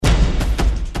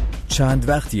چند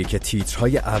وقتیه که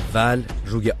تیترهای اول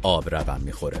روی آب روم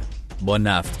میخوره، با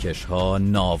نفتکش ها،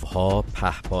 ناوها،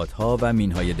 پهپادها و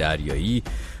مینهای دریایی،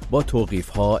 با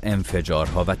توقیفها،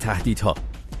 انفجارها و تهدیدها.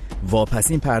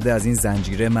 واپس این پرده از این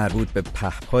زنجیره مربوط به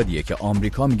پهپادیه که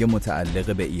آمریکا میگه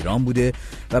متعلق به ایران بوده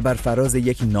و بر فراز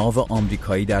یک ناو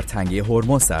آمریکایی در تنگه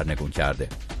هرمز سرنگون کرده.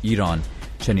 ایران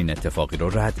چنین اتفاقی رو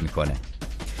رد میکنه.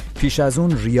 پیش از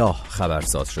اون ریاه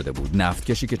خبرساز شده بود،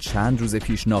 نفتکشی که چند روز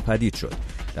پیش ناپدید شد،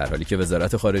 در حالی که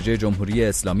وزارت خارجه جمهوری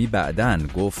اسلامی بعداً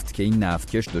گفت که این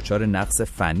نفتکش دچار نقص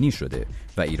فنی شده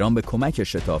و ایران به کمک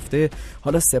شتافته.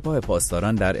 حالا سپاه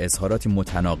پاسداران در اظهاراتی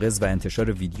متناقض و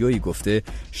انتشار ویدیویی گفته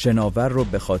شناور رو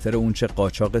به خاطر اونچه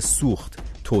قاچاق سوخت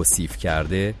توصیف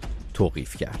کرده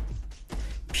توقیف کرد.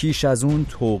 پیش از اون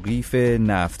توقیف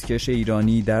نفتکش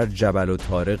ایرانی در جبل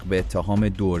الطارق به اتهام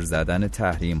دور زدن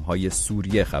تحریم‌های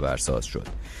سوریه خبرساز شد.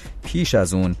 پیش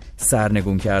از اون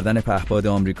سرنگون کردن پهپاد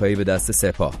آمریکایی به دست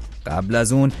سپاه. قبل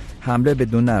از اون حمله به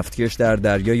 2 نفتکش در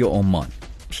دریای عمان.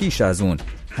 پیش از اون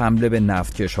حمله به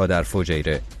نفتکش‌ها در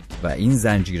فجیره و این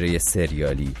زنجیره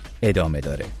سریالی ادامه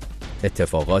داره.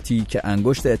 اتفاقاتی که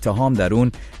انگشت اتهام در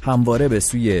اون همواره به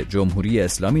سوی جمهوری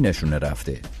اسلامی نشونه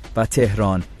رفته و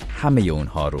تهران همه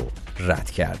اونها رو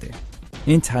رد کرده.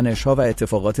 این تنش‌ها و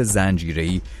اتفاقات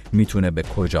زنجیره‌ای میتونه به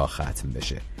کجا ختم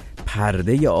بشه؟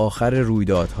 پرده آخر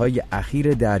رویدادهای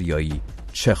اخیر دریایی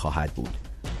چه خواهد بود؟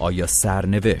 آیا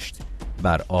سرنوشت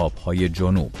بر آبهای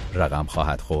جنوب رقم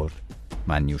خواهد خورد؟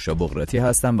 من نیوشا بغراتی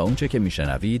هستم و اونچه که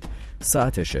میشنوید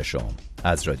ساعت 6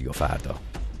 از رادیو فردا.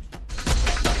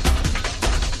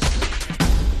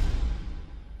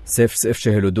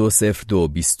 0042 02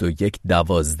 21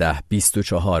 12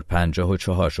 24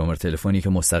 54 شماره تلفنی که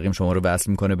مستقیم شما رو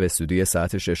وصل میکنه به استودیوی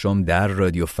ساعت 6 در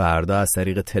رادیو فردا. از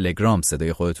طریق تلگرام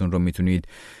صدای خودتون رو میتونید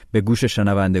به گوش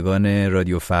شنوندگان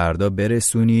رادیو فردا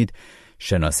برسونید.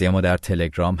 شناسی ما در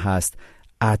تلگرام هست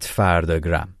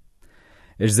 @فرداگرام.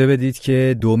 اجازه بدید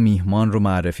که 2 میهمان رو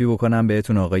معرفی بکنم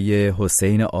بهتون. آقای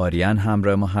حسین آریان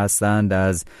همراه ما هستند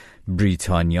از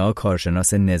بریتانیا،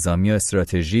 کارشناس نظامی و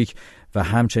استراتژیک، و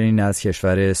همچنین از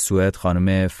کشور سوئد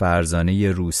خانم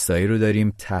فرزانه روستایی رو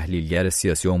داریم، تحلیلگر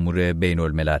سیاسی و امور بین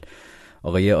الملل.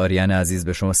 آقای آریان عزیز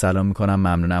به شما سلام میکنم،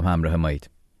 ممنونم همراه مایید.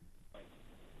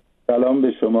 سلام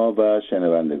به شما و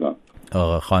شنوندگان.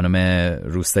 آقا خانم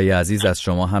روستایی عزیز از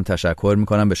شما هم تشکر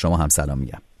میکنم، به شما هم سلام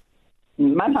میگم.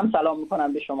 من هم سلام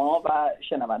میکنم به شما و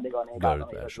شنوندگان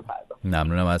برنامه رادیو فردا.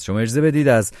 ممنونم از شما. اجازه بدید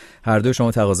از هر دو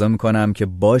شما تقاضا میکنم که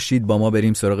باشید با ما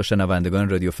بریم سراغ شنوندگان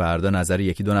رادیو فردا،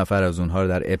 نظر 1-2 نفر از اونها رو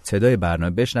در ابتدای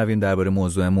برنامه بشنویم، درباره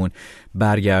موضوعمون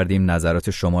برگردیم، نظرات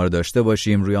شما رو داشته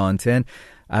باشیم روی آنتن.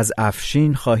 از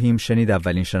افشین خواهیم شنید،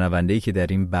 اولین شنونده‌ای که در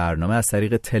این برنامه از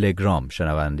طریق تلگرام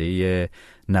شنونده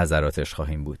نظراتش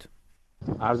خواهیم بود.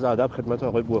 عرض ادب خدمت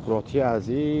آقای بغراتی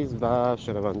عزیز و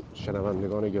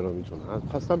شنوندگان گرامیتون.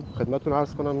 خواستم خدمتتون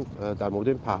عرض کنم در مورد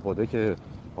این پهپاده که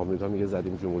آمریکا میگه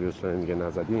زدیم، جمهوری اسلامی میگه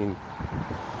نزدیم.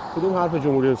 کدوم حرف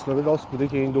جمهوری اسلامی راست بوده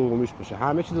که این دومیش بشه؟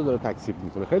 همه چیزو داره تکذیب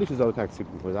میکنه، خیلی چیزا رو تکذیب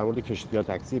میکنه، در مورد کشتی‌ها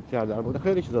تکذیب کرد، در مورد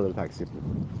خیلی چیزا داره تکذیب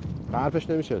میکنه. به حرفش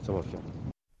نمیشه اعتماد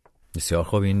کرد. بسیار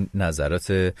خوب، این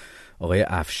نظرات آقای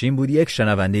افشین بود. یک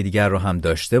شنونده دیگر رو هم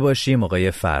داشته باشیم،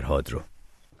 آقای فرهاد رو.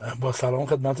 با سلام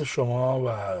خدمت شما و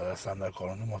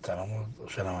صندوقداران محترم و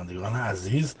شنوندگان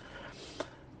عزیز.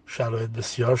 شرایط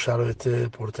بسیار شرایط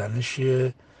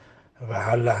پرتنشیه و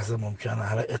هر لحظه ممکنه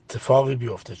هر اتفاقی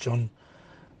بیفته، چون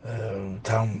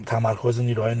تمرکز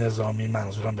نیروهای نظامی،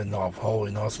 منظورم به ناوها و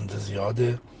اینا، اونجا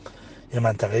زیاده. یه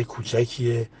منطقه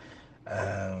کوچکیه.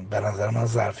 به نظر من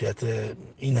ظرفیت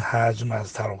این حجم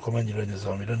از تراکم نیروی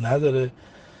نظامی رو نداره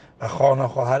و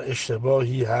خواه هر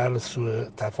اشتباهی، هر سوء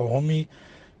تفاهمی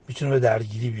میتونه به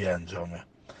درگیری بیانجامه.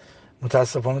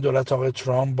 متاسفانه دولت آقای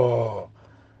ترامپ با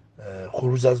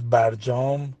خروج از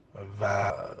برجام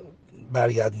و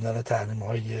برگردوندن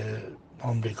تحریم‌های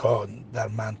آمریکا در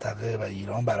منطقه و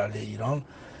ایران بر علیه ایران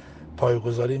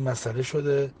پایه‌گذاری این مسئله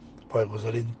شده،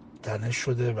 پایه‌گذاری تنش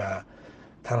شده و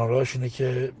تنها راهش اینه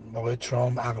که آقای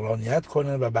ترامپ عقلانیت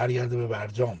کنه و برگرده به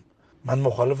برجام. من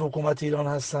مخالف حکومت ایران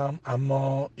هستم،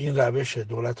 اما این روش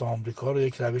دولت آمریکا رو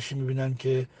یک روشی میبینم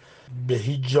که به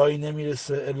هیچ جایی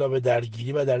نمیرسه الا به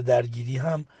درگیری، و در درگیری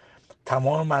هم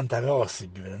تمام منطقه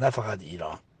آسیب میبینه، نه فقط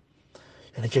ایران.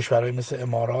 یعنی کشورهای مثل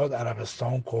امارات،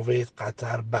 عربستان، کویت،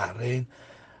 قطر، بحرین،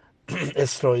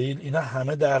 اسرائیل، اینا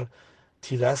همه در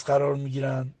تیرس قرار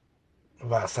میگیرن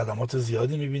و صدمات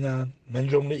زیادی میبینن، من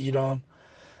جمله ایران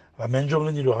و من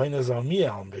جمله نیروهای نظامی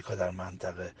آمریکا در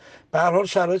منطقه. به هر حال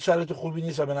شرایط خوبی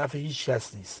نیست و به نفع هیچ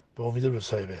کس نیست، به امید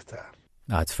روزهای بهتر.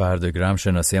 @فرداگرام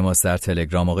شناسی ما در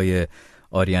تلگرام. آقای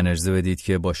آریان اجازه بدید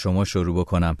که با شما شروع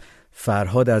بکنم.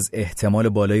 فرهاد از احتمال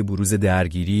بالای بروز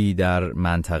درگیری در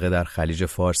منطقه در خلیج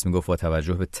فارس میگفت با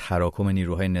توجه به تراکم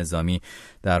نیروهای نظامی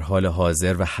در حال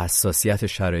حاضر و حساسیت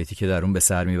شرایطی که در اون به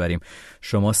سر میبریم.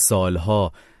 شما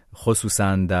سالها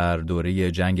خصوصا در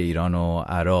دوره جنگ ایران و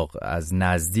عراق از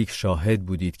نزدیک شاهد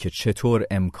بودید که چطور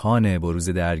امکان بروز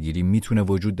درگیری میتونه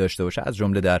وجود داشته باشه، از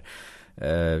جمله در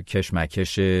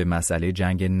کشمکش مسئله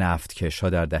جنگ نفتکش ها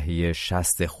در دهه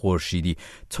 60 خورشیدی.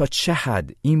 تا چه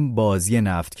حد این بازی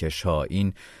نفتکش ها،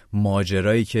 این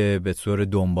ماجرایی که به طور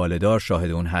دنباله‌دار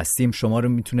شاهد اون هستیم، شما رو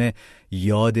میتونه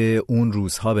یاد اون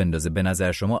روزها بندازه؟ به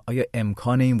نظر شما آیا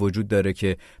امکان این وجود داره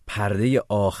که پرده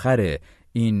آخر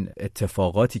این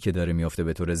اتفاقاتی که داره میفته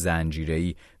به طور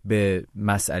زنجیره‌ای به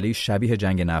مسئله شبیه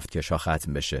جنگ نفتکش ها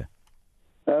ختم بشه؟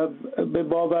 به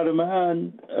باور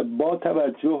من با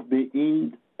توجه به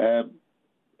این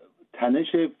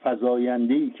تنش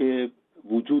فزاینده‌ای که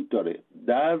وجود داره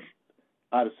در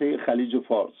عرصه خلیج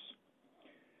فارس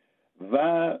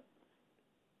و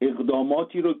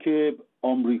اقداماتی رو که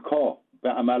آمریکا به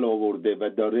عمل آورده و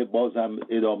داره بازم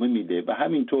ادامه میده و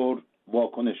همینطور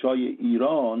واکنش‌های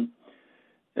ایران،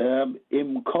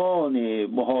 امکان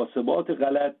محاسبات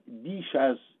غلط بیش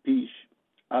از پیش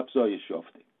افزایش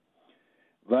یافته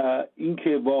و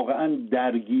اینکه واقعا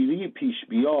درگیری پیش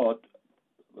بیاد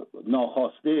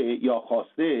ناخواسته یا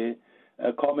خواسته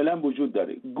کاملا وجود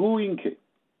داره. گو این که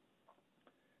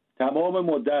تمام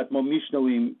مدت ما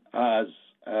میشنویم از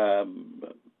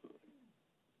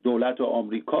دولت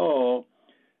آمریکا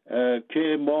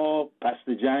که ما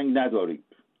قصد جنگ نداریم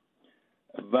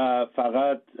و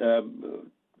فقط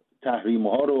تحریم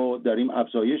ها رو داریم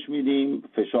افزایش میدیم،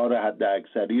 فشار حد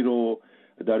اکثری رو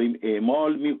داریم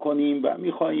اعمال میکنیم و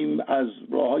میخواییم از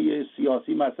راههای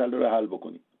سیاسی مسئله رو حل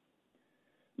بکنیم.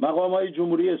 مقام های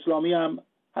جمهوری اسلامی هم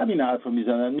همین حرف رو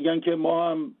میزنن، میگن که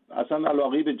ما هم اصلا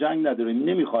علاقه به جنگ نداریم،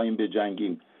 نمیخواییم به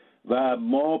جنگیم و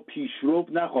ما پیشرو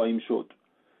نخواهیم شد،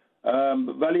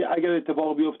 ولی اگر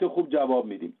اتفاق بیفته خوب جواب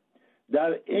میدیم.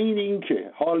 در عین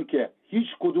اینکه حال که هیچ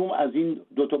کدوم از این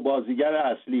دوتا بازیگر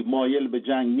اصلی مایل به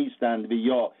جنگ نیستند و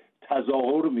یا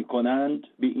تظاهر میکنند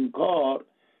به این کار،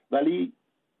 ولی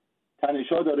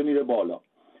تنش‌ها داره میره بالا.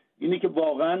 اینی که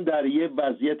واقعا در یه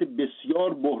وضعیت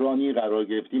بسیار بحرانی قرار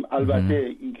گرفتیم.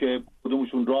 البته اینکه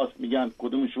کدومشون راست میگن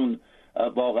کدومشون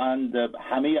واقعا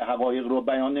همه حقایق رو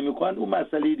بیان نمیکنن اون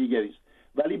مسئله دیگری است،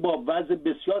 ولی با وضع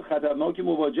بسیار خطرناکی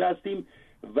مواجه هستیم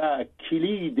و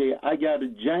کلید اگر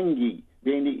جنگی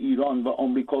بین ایران و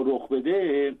آمریکا رخ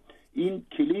بده، این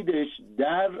کلیدش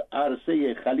در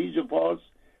عرصه خلیج فارس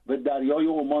و دریای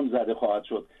عمان زده خواهد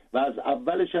شد و از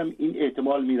اولش هم این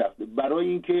احتمال میرفته، برای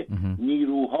اینکه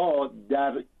نیروها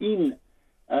در این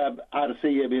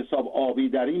عرصه به حساب آبی،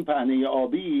 در این پهنه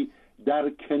آبی،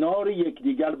 در کنار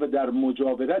یکدیگر و در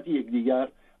مجاورت یکدیگر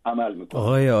عمل میکنه.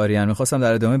 آقای آریان، میخواستم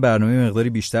در ادامه برنامه مقداری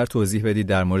بیشتر توضیح بدید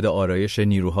در مورد آرایش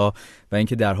نیروها و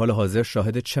اینکه در حال حاضر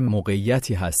شاهد چه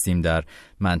موقعیتی هستیم در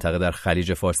منطقه در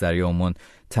خلیج فارس، دریای عمان،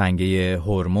 تنگه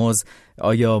هرمز.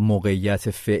 آیا موقعیت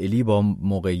فعلی با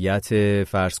موقعیت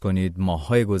فرض کنید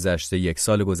ماه‌های گذشته، یک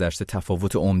سال گذشته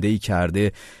تفاوت عمده‌ای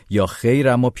کرده یا خیر؟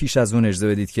 اما پیش از اون اجازه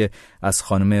بدید که از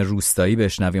خانم روستایی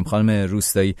بشنویم. خانم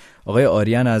روستایی، آقای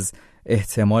آریان از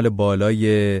احتمال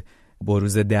بالای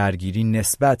بروز درگیری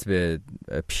نسبت به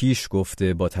پیش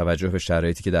گفته با توجه به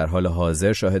شرایطی که در حال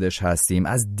حاضر شاهدش هستیم.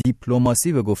 از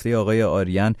دیپلماسی به گفته آقای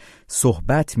آریان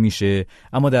صحبت میشه،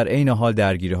 اما در عین حال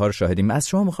درگیری ها رو شاهدیم. از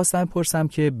شما میخواستم بپرسم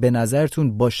که به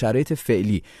نظرتون با شرایط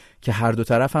فعلی که هر دو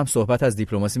طرف هم صحبت از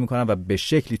دیپلماسی میکنن و به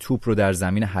شکلی توپ رو در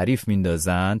زمین حریف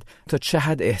میندازند، تا چه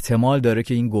حد احتمال داره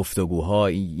که این گفتگوها،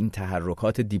 این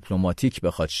تحرکات دیپلماتیک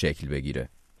بخواد شکل بگیره؟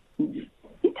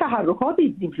 تحرکات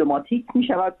دیپلماتیک می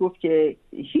شود گفت که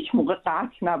هیچ موقع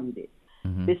قطع نبوده،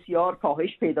 بسیار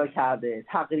کاهش پیدا کرده،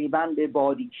 تقریبا به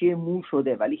باریکی مو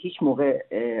شده، ولی هیچ موقع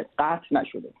قطع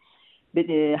نشده.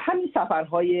 همین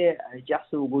سفرهای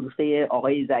جسور و گریخته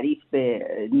آقای ظریف به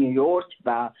نیویورک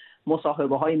و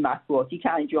مصاحبه های مطبوعاتی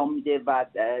که انجام میده و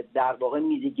در واقع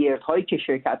میزگردهایی که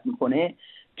شرکت میکنه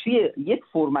توی یک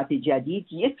فرمت جدید،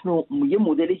 یه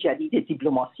مدل جدید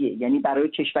دیپلماسیه. یعنی برای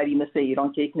کشوری مثل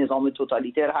ایران که یک نظام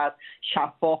توتالیتر هست،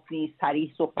 شفاف نیست،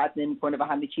 صریح صحبت نمیکنه و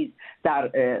همه چیز در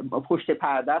پشت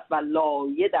پرده است و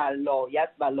لایه در لایه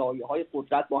و لایه‌های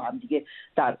قدرت با هم دیگه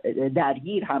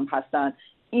درگیر هم هستن.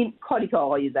 این کاری که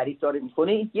آقای ظریف داره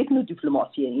میکنه یک نوع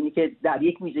دیپلماسیه، اینی که در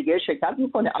یک میزگرد شرکت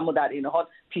میکنه اما در این حال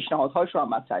پیشنهادهاش رو هم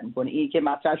مطرح میکنه. این که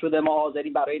مطرح شده ما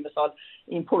حاضریم برای مثال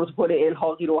این پروتکل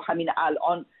الحاقی رو همین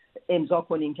الان امضا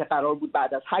کنیم که قرار بود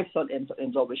بعد از 8 سال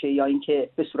امضا بشه، یا اینکه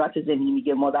به صورت ضمنی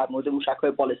میگه ما در مورد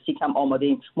موشک‌های بالستیک هم آماده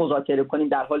ایم مذاکره کنیم،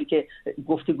 در حالی که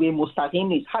گفتگوی مستقیم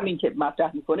نیست. همین که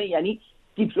مطرح میکنه یعنی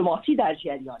دیپلماسی در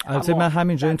جریانه. البته من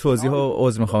همینجا این توضیح رو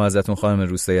عذر میخوام ازتون خانم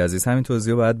روستایی عزیز، همین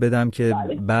توضیح رو باید بدم که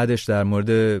بعدش در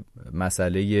مورد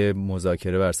مسئله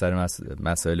مذاکره بر سر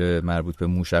مسائل مربوط به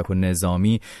موشک و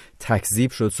نظامی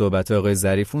تکذیب شد صحبت آقای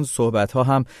ظریف. اون صحبت ها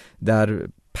هم در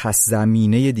پس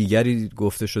زمینه دیگری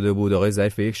گفته شده بود. آقای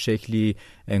ظریف به یک شکلی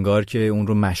انگار که اون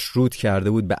رو مشروط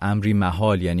کرده بود به امری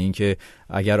محال، یعنی اینکه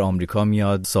اگر آمریکا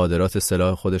میاد صادرات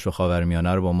سلاح خودش رو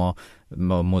خاورمیانه رو با ما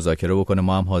مذاکره بکنه،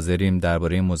 ما هم حاضریم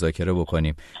درباره این مذاکره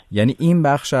بکنیم. یعنی این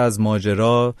بخش از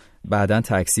ماجرا بعداً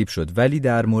تکذیب شد. ولی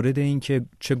در مورد این که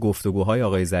چه گفتگوهای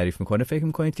آقای ظریف میکنه، فکر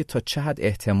میکنید که تا چه حد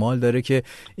احتمال داره که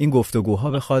این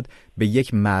گفتگوها بخواد به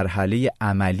یک مرحله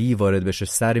عملی وارد بشه،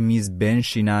 سر میز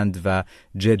بنشینند و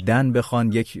جداً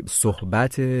بخوان یک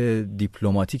صحبت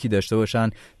دیپلماتیکی داشته باشن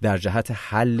در جهت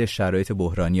حل شرایط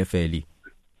بحرانی فعلی؟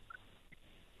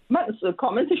 من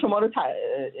کامنت شما رو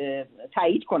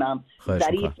تایید کنم.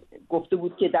 ظریف گفته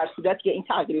بود که در صورتی که این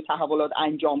تغییر تحولات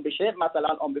انجام بشه، مثلا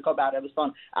آمریکا به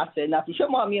عربستان اسلحه نفروشه،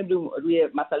 ما هم روی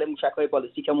مسئله موشک‌های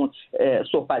بالستیکمون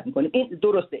صحبت می‌کنیم. این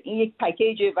درسته، این یک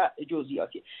پکیج و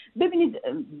جزئیاتی. ببینید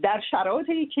در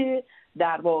شرایطی که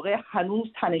در واقع هنوز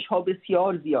تنش‌ها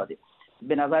بسیار زیاده،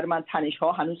 به نظر من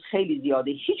تنش‌ها هنوز خیلی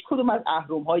زیاده، هیچ کدوم از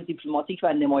اهرم‌های دیپلماتیک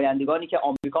و نمایندگانی که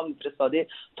آمریکا می‌فرستاده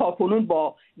تاکنون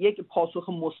با یک پاسخ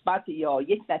مثبت یا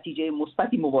یک نتیجه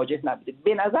مثبتی مواجه نبوده.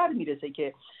 به نظر میرسه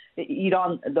که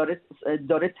ایران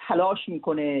داره تلاش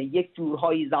میکنه یک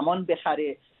جورهایی زمان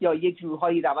بخره یا یک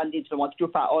جورهایی روند دیپلماتیک رو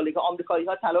فعاله، که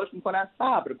آمریکایی‌ها تلاش میکنن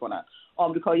صبر کنن.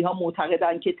 آمریکایی‌ها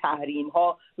معتقدن که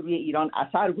تحریم‌ها روی ایران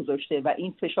اثر گذاشته و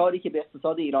این فشاری که به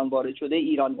اقتصاد ایران وارد شده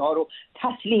ایرانی‌ها رو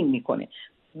تسلیم میکنه.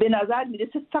 به نظر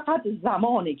میرسه فقط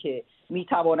زمانه که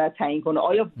میتواند تعیین کنه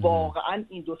آیا واقعا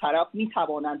این دو طرف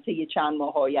میتوانند طی چند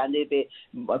ماه آینده به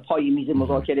پای میز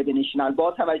مذاکره بنشینن،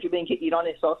 با توجه به اینکه ایران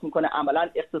احساس میکنه عملا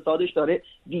اقتصادش داره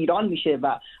ویران میشه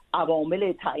و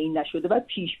عوامل تعیین نشده و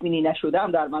پیش بینی نشده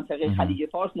هم در منطقه خلیج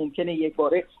فارس ممکنه یک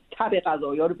باره تب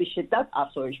قضایا رو به شدت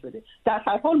افزایش بده. در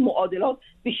هر حال معادلات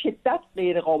به شدت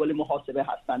غیر قابل محاسبه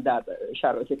هستند در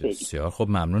شرایط فعلی. بسیار خب،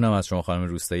 ممنونم از شما خانم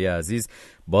روستایی عزیز.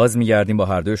 باز میگردیم با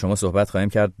هر دوی شما صحبت خواهیم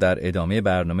کرد در ادامه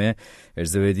برنامه.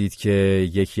 اجازه بدید که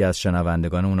یکی از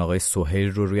شنوندگانمون آقای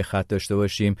سهیل رو روی خط داشته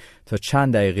باشیم. تا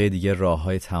چند دقیقه دیگه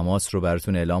راههای تماس رو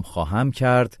براتون اعلام خواهم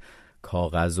کرد.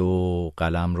 کاغذ و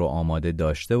قلم رو آماده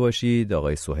داشته باشید.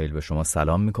 آقای سهیل به شما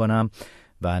سلام میکنم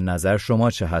و نظر شما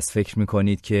چه هست؟ فکر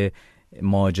میکنید که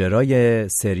ماجرای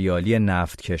سریالی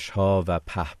نفتکش ها و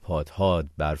پهپادها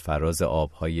بر فراز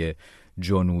آبهای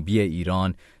جنوبی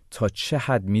ایران تا چه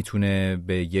حد میتونه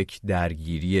به یک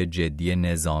درگیری جدی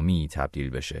نظامی تبدیل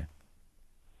بشه؟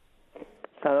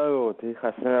 سلام وقتی،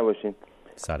 خسته نباشین.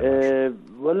 سلام.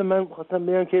 والا من خواستم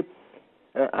بگم که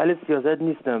اهل سیاست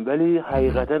نیستم، ولی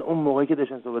حقیقتا اون موقعی که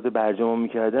داشتن صحبت برجام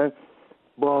میکردن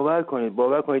باور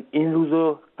کنید این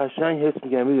روزو قشنگ حس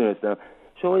می‌کردم، میدونستم.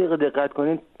 شما یه دقت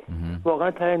کنید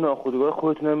واقعا ته ناخودآگاه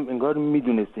خودتونم انگار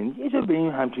میدونستین یه جا به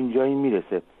این همچین جایی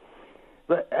میرسه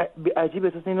و عجیب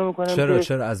احساس اینو میکنم.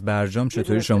 چرا از برجام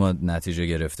چطوری شما نتیجه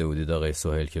گرفته بودید آقای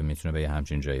سهیل که میتونه به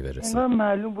همچین جایی برسه؟ من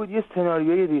معلوم بود یه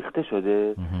سناریوی ریخته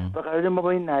شده و قراره ما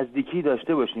با این نزدیکی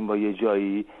داشته باشیم با یه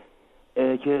جایی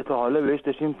که تا حالا بهش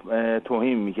داشتیم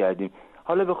توهین میکردیم.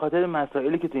 حالا به خاطر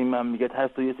مسائلی که تو این مملکت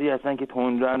هست و یه سری هستن که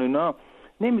تندرن و اینا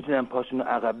نمیتونن پاشونو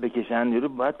عقب بکشن، یارو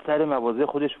باید سر مواضع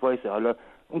خودش وایسه. حالا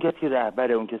اون کسی که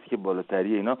رهبره، اون کسی که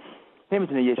بالاتریه، اینا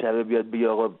نمیتونه یه شبه بیاد بگه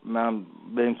آقا من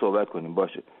بریم صحبت کنیم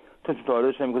باشه، چون تو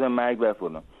تاریخش میگفتن مرگ بر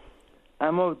فلان.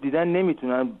 اما دیدن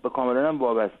نمیتونن، با کاملا هم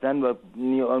وابستن و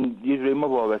یه جوری ما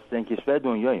وابستن کشور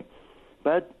دنیاییم.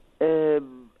 بعد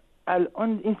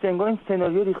الان این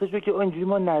سناریو ریخته شده که اینجوری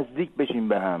ما نزدیک بشیم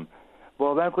به هم.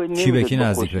 باور کنید کی به کی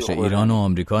نزدیک بشه؟ ایران و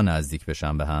آمریکا نزدیک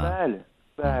بشن به هم؟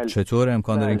 بله. چطور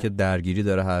امکان داره که درگیری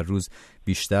داره هر روز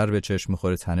بیشتر به چشم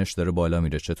میخوره، تنش داره بالا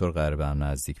میره، چطور قراره به هم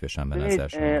نزدیک بشن به نظر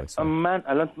شما؟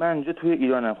 من اینجا توی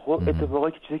ایرانم. خب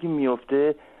اتفاقی که چیزی که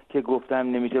میفته که گفتم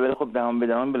نمیشه، ولی خب دهان به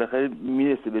دهان بالاخره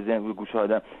میرسه به ذهن و گوش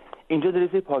آدم. اینجا داره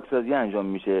یه پاکسازی انجام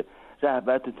میشه.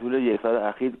 رهبر تو طول یک سال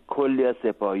اخیر کلی از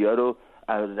سپاهی‌ها رو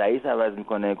رئیس عوض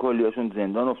میکنه، کلیاشون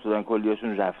زندان افتادن،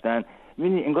 کلیاشون رفتن.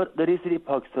 میبینی انگار داره یه سری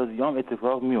پاکسازی هم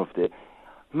اتفاق میفته.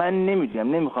 من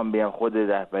نمیخوام بگم خود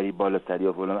رهبری بالاتری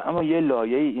و فلان، اما یه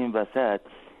لایه این وسط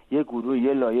یه گروه،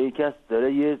 یه لایه‌ای که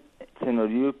داره یه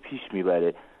سناریو پیش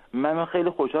میبره. من خیلی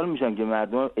خوشحال میشم که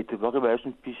مردم اتفاقی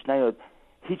براشون پیش نیاد،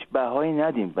 هیچ بهایی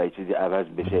ندیم و چیزی عوض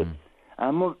بشه.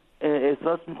 اما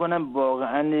احساس میکنم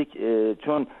واقعا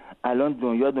چون الان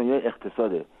دنیای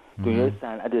اقتصاده، دنیای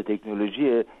صنعت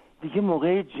تکنولوژی، دیگه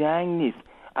موقع جنگ نیست.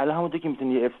 الان همونطور که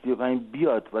میتونه یه F-35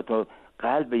 بیاد و تا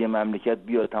قلب یه مملکت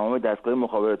بیاد تمام دستگاه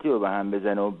مخابراتی رو به هم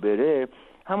بزنه و بره،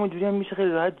 همونجوری هم میشه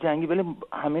خیلی راحت جنگی، ولی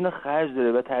همه اینا خرج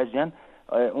داره و ترجیحاً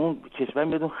اون کشور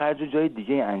میاد اون خرج رو جای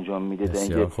دیگه انجام میده تا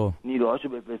اینکه نیروهاشو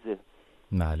بفرسته.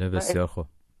 بله بسیار خوب.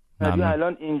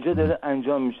 الان اینجا داره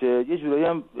انجام میشه، یه جورایی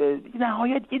هم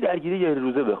نهایت یه درگیری یه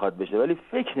روزه بخواد بشه، ولی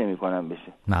فکر نمی کنم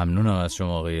بشه. ممنونم از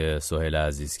شما آقای سهیل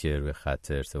عزیز که روی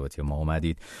خط ارتباطی ما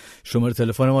اومدید. شماره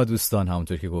تلفن ما دوستان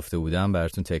همونطور که گفته بودم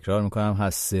براتون تکرار میکنم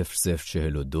هست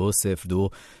 0042 02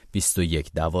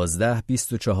 21 12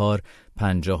 24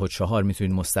 54.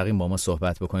 میتونید مستقیم با ما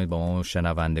صحبت بکنید، با ما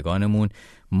شنوندگانمون.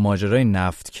 ماجرای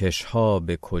نفتکش ها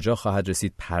به کجا خواهد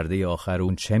رسید؟ پرده آخر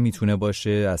اون چه میتونه باشه؟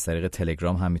 از طریق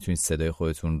تلگرام هم میتونید صدای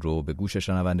خودتون رو به گوش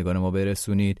شنوندگان ما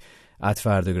برسونید.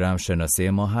 @فردگرام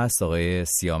شناسه ما هست. آقای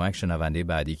سیامک شنونده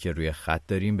بعدی که روی خط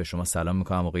داریم، به شما سلام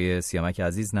میکنم آقای سیامک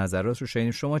عزیز. نظرات رو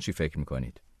شنیدیم، شما چی فکر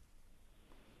میکنید؟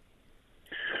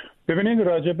 ببینید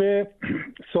راجع به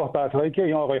صحبت‌هایی که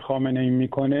این آقای خامنه‌ای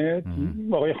میکنه،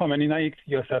 آقای خامنه‌ای نه یک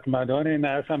سیاستمداره، نه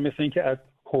اصلا مثل این که از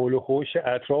حول و حوش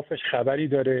اطرافش خبری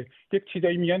داره. یک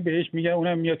چیزایی میگن بهش میگن،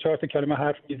 اونم میاد 4 تا کلمه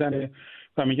حرف میزنه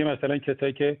و میگه مثلا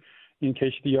کسایی که این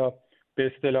کشتی‌ها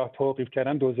به اصطلاح توقیف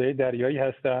کردن دوزه دریایی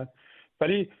هستن،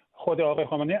 ولی خود آقای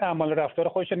خامنه‌ای اعمال رفتار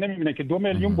خودش نمیبینه که 2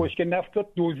 میلیون بشکه نفت رو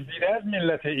دزدیده از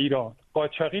ملت ایران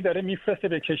قاچاقی داره میفرسته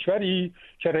به کشوری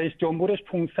که رئیس جمهورش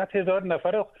 500,000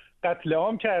 نفر رو قتل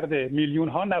عام کرده، میلیون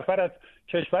ها نفر از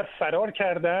کشور فرار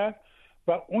کردن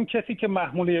و اون کسی که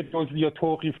محموله دزدی یا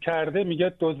توقیف کرده میگه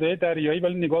دوزه دریایی،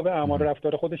 ولی نگاه به اعمال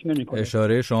رفتار خودش نمیکنه.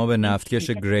 اشاره شما به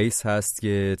نفتکش گریس هست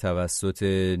که توسط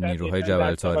نیروهای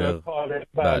جبل طارق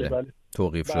بله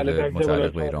توقیف شده،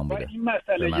 متعلق به ایران بوده،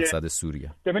 به مقصد سوریه.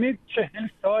 ببینید 40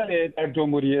 سال در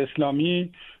جمهوری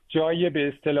اسلامی جای به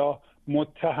اصطلاح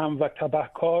متهم و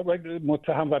تبهکار و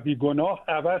متهم و بیگناه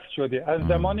عوض شده. از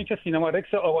زمانی که سینما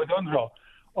رکس آبادان را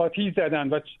آتش زدن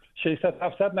و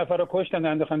 600-700 نفر رو کشتن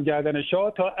انداختن گردن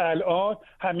شاه تا الان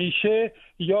همیشه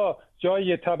یا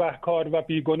جای تبهکار و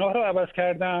بیگناه رو عوض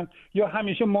کردن یا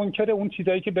همیشه منکر اون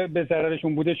چیزایی که به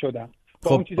ضررشون بوده شدن.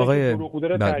 خب آقای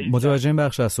متوجه این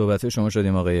بخش از صحبت شما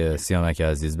شدیم آقای سیامک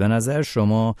عزیز. به نظر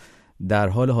شما در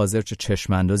حال حاضر چه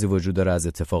چشماندازی وجود داره از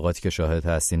اتفاقاتی که شاهد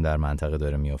هستیم در منطقه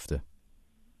داره میفته؟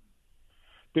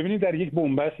 ببینید در یک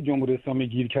بنبست جمهوری اسلامی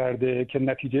گیر کرده که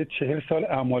نتیجه 40 سال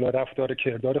اعمال و رفتار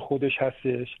کردار خودش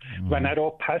هستش و نه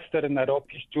راه پس داره نه راه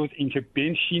پیش جز اینکه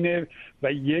بنشینه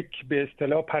و یک به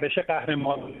اصطلاح پرش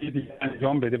قهرمانانه دیگه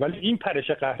انجام بده. ولی این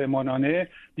پرش قهرمانانه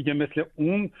دیگه مثل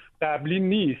اون قبلی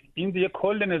نیست، این دیگه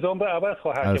کل نظام رو عوض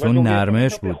خواهد کرد. اون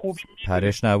نرمش بود،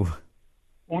 پرش نبود.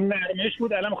 اون نرمش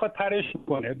بود، الان میخواد پرش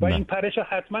کنه و این پرش رو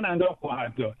حتما انجام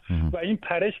خواهد داد و این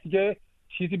پرش دیگه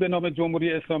چیزی به نام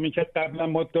جمهوری اسلامی که قبلا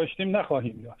ما داشتیم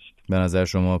نخواهیم داشت. به نظر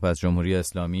شما پس جمهوری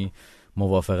اسلامی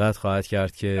موافقت خواهد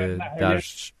کرد که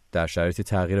در شرایط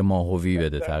تغییر ماهوی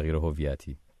بده، تغییر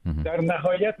هویتی؟ در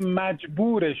نهایت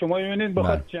مجبوره. شما می‌بینید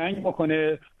بخواد جنگ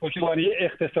بکنه، پشتوانه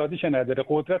اقتصادیش نداره،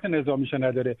 قدرت نظامیش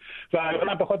نداره و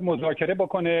الان بخواد مذاکره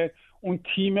بکنه، اون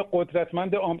تیم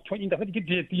قدرتمند چون این دفعه دیگه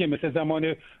جدیه، مثل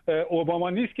زمان اوباما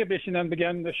نیست که بشینن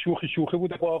بگن شوخی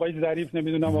بوده با آقای ظریف،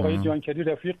 نمیدونم آقای جانکری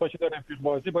رفیق باشه تا رفیق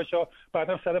بازی باشه،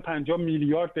 بعدا 150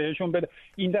 میلیارد بهشون بده.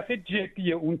 این دفعه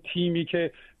جدیه. اون تیمی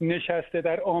که نشسته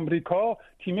در آمریکا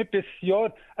تیم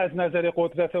بسیار از نظر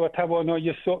قدرت و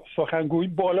توانایی سخنگویی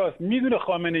بالاست. میدونه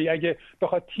خامنه‌ای اگه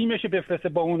بخواد تیمش بفرسته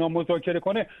با اونا مذاکره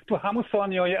کنه تو همون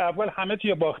ثانیه‌های اول همه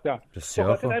چیو باختن.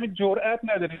 بخاطر همین جرئت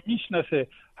نداره، میشناسه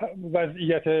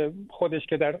وضعیت خودش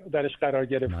که درش قرار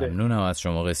گرفته. ممنونم از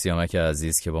شما آقای سیامک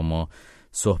عزیز که با ما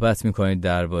صحبت میکنید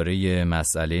درباره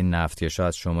مسئله نفتکش.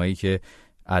 از شمایی که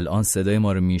الان صدای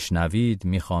ما رو میشنوید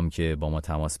میخوام که با ما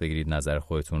تماس بگیرید، نظر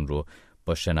خودتون رو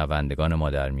با شنوندگان ما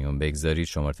در میون بگذارید.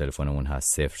 شماره تلفنمون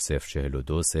هست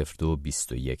 0042 02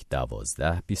 21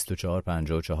 12 24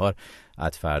 54.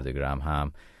 @فردگرام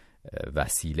هم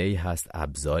وسیله‌ای هست،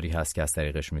 ابزاری هست که از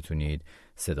طریقش میتونید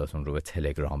صداتون رو به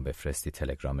تلگرام بفرستید،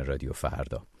 تلگرام رادیو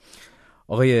فردا.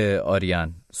 آقای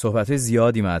آریان، صحبت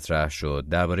زیادی مطرح شد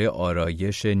درباره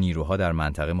آرایش نیروها در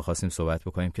منطقه. می‌خواستیم صحبت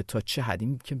بکنیم که تا چه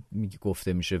حدی که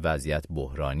گفته میشه وضعیت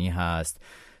بحرانی هست،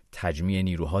 تجمیع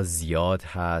نیروها زیاد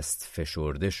هست،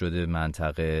 فشرده شده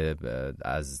منطقه،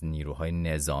 از نیروهای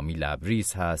نظامی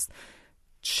لبریز هست.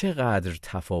 چقدر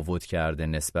تفاوت کرده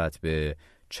نسبت به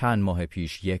چند ماه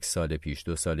پیش، 1 سال پیش،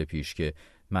 2 سال پیش که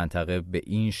منطقه به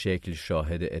این شکل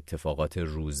شاهد اتفاقات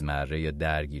روزمره یا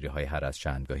درگیری‌های هر از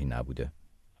چندگاهی نبوده؟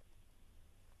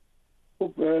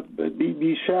 خب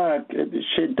بیشک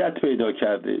شدت پیدا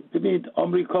کرده. ببینید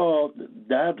آمریکا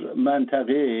در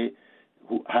منطقه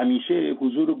همیشه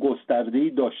حضور گسترده‌ای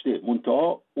داشته،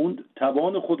 منتها اون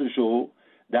توان خودشو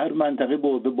در منطقه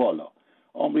برده بالا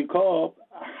آمریکا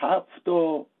 7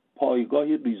 پایگاه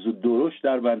ریز و درشت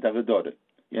در منطقه داره،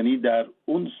 یعنی در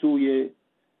اون سوی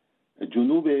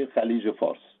جنوب خلیج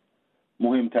فارس.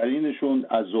 مهمترینشون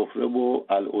از زفره و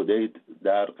العدید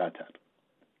در قطر،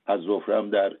 از زفره هم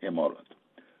در امارات.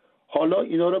 حالا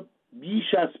اینا رو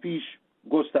بیش از پیش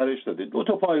گسترش داده. 2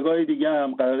 پایگاه دیگه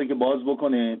هم قراره که باز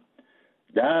بکنه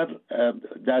در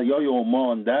دریای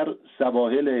عمان، در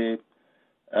سواحل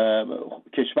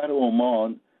کشور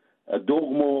عمان،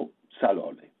 دغم و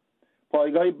سلاله.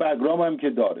 پایگاه بگرام هم که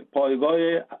داره، پایگاه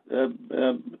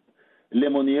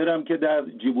لمونیر هم که در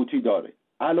جیبوتی داره.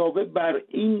 علاوه بر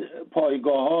این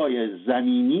پایگاه‌های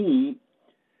زمینی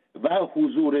و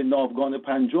حضور ناوگان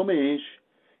پنجمش،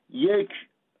 یک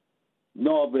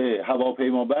ناو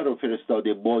هواپیمابر رو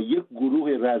فرستاده با یک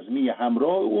گروه رزمی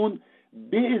همراه اون،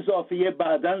 به اضافه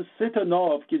بعداً 3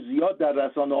 ناو که زیاد در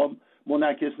رسانه‌ها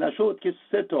منعکس نشد، که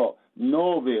 3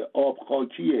 ناو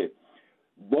آبخاکی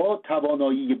با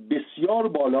توانایی بسیار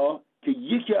بالا که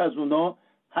یکی از اونا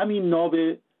همین ناو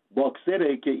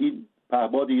باکسره که این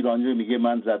پهپاد ایرانی رو میگه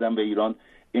من زدم به ایران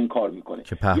انکار میکنه،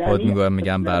 که پهپاد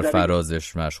میگم بر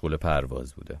فرازش مشغول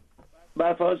پرواز بوده،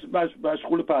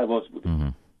 مشغول پرواز بوده.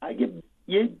 اگه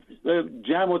یه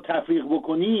جمع و تفریق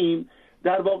بکنیم،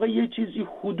 در واقع یه چیزی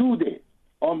حدود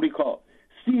آمریکا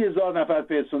 30,000 نفر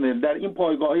پرسنل در این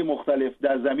پایگاه‌های مختلف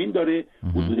در زمین داره،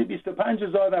 حدود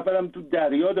 25,000 نفر هم تو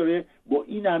دریا داره، با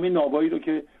این همه ناوهایی رو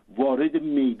که وارد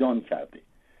میدان کرده.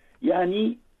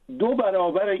 یعنی 2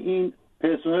 برابر این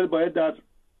پرسنل باید در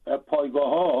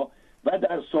پایگاه‌ها و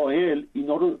در ساحل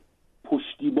اینا رو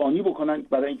پشتیبانی بکنن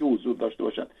برای اینکه حضور داشته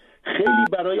باشن. خیلی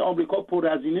برای آمریکا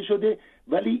پرهزینه شده،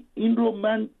 ولی این رو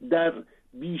من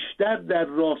بیشتر در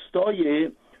راستای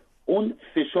اون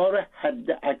فشار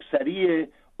حد اکثری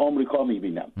آمریکا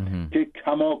میبینم که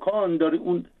کماکان داره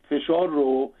اون فشار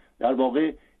رو در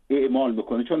واقع اعمال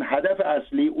میکنه، چون هدف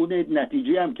اصلی اون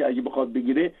نتیجه هم که اگه بخواد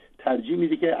بگیره ترجیح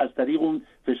میده که از طریق اون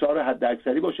فشار حد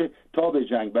اکثری باشه تا به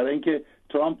جنگ، برای اینکه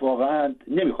ترامپ واقعا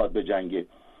نمیخواد به جنگه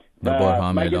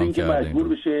و مگر اینکه مجبور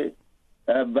بشه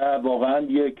و واقعا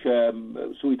یک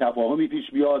سوء تفاهمی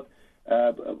پیش بیاد،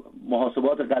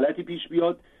 محاسبات غلطی پیش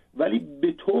بیاد. ولی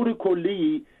به طور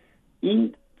کلی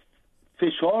این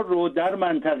فشار رو در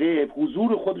منطقه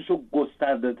حضور خودش رو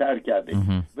گسترده تر کرده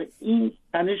و این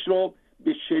تنش رو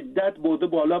به شدت برده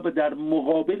بالا و در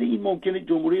مقابل این ممکنه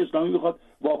جمهوری اسلامی بخواد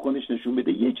واکنش نشون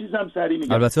بده. یه چیز هم سریع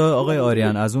میگم، البته آقای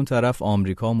آریان از اون طرف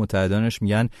آمریکا و متحدانش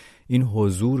میگن این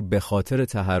حضور به خاطر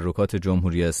تحرکات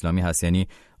جمهوری اسلامی هست، یعنی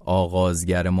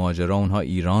آغازگر ماجرا اونها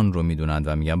ایران رو میدونن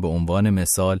و میگن به عنوان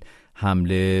مثال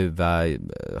حمله و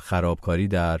خرابکاری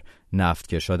در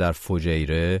نفتکش‌ها در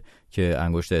فجیره که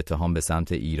انگشت اتهام به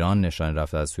سمت ایران نشان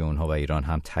رفته از سوی اونها و ایران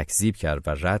هم تکذیب کرد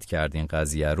و رد کرد این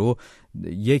قضیه رو،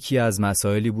 یکی از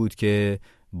مسائلی بود که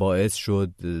باعث شد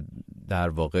در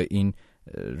واقع این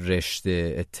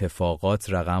رشته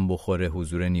اتفاقات رقم بخوره،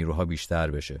 حضور نیروها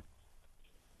بیشتر بشه.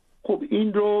 خب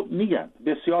این رو میگن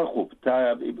بسیار خوب،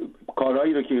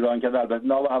 کارهایی رو که ایران کرد. البته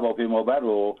ناو هواپیمابر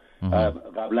رو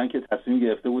قبلا که تصمیم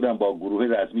گرفته بودن با گروه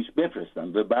رزمیش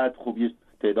بفرستن و بعد خب یه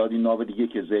تعدادی ناو دیگه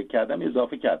که ذکر کردم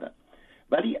اضافه کردن،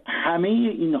 ولی همه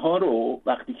اینها رو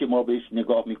وقتی که ما بهش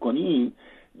نگاه میکنیم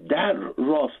در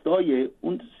راستای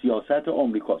اون سیاست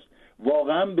آمریکاست.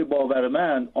 واقعا به باور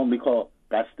من آمریکا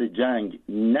قصد جنگ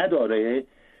نداره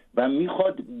و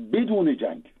میخواد بدون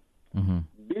جنگ،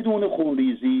 بدون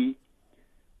خونریزی،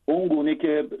 اون گونه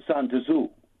که سانتزو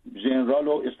ژنرال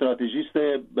و استراتژیست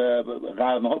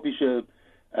قرنها پیش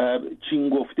چین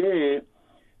گفته،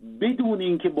 بدون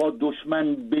اینکه با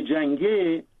دشمن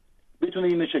بجنگه بتونه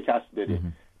اینو شکست بده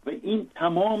و این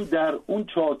تمام در اون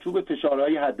چارچوب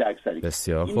فشارهای حد اکثری.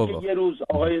 بسیار خوب. یه روز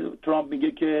آقای ترامپ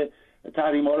میگه که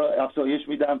تحریم‌ها رو افزایش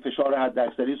میدم، فشار حد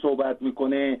اکثری صحبت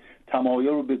میکنه، تمایل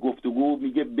رو به گفتگو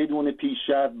میگه بدون پیش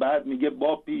شرط، بعد میگه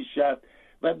با پیش شرط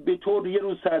و به طور یه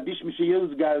روز سردیش میشه یه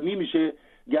روز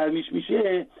گرمیش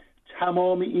میشه.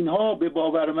 تمام اینها به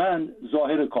باور من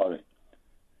ظاهر کاره،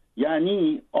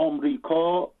 یعنی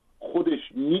آمریکا خودش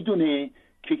میدونه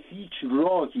که هیچ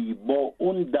راهی با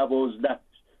اون 12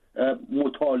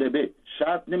 مطالبه،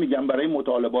 شرط نمیگم برای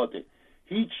مطالباته،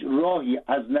 هیچ راهی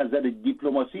از نظر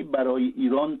دیپلماسی برای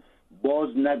ایران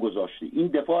باز نگذاشته. این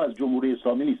دفاع از جمهوری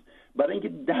اسلامی نیست، برای اینکه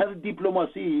در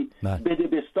دیپلماسی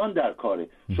بدبستان در کاره.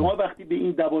 شما وقتی به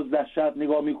این 12 شرط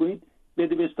نگاه میکنید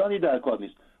بدبستانی در کار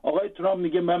نیست. آقای ترامپ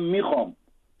میگه من میخوام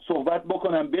صحبت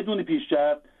بکنم بدون پیش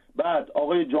شرط، بعد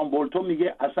آقای جان بولتون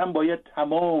میگه اصلا باید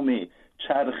تمام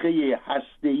چرخه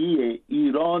هسته‌ای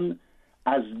ایران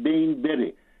از بین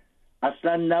بره،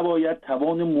 اصلا نباید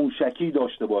توان موشکی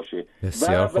داشته باشه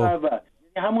و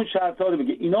همون شرط ها رو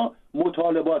بگه اینا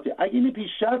مطالباته. اگه اینو پیش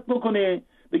شرط بکنه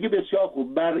بگه بسیار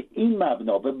خوب بر این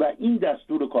مبنا و این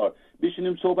دستور کار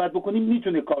بشینیم صحبت بکنیم،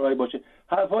 میتونه کارهایی باشه.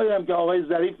 حرفایی هم که آقای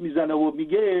ظریف میزنه و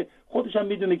میگه خودش هم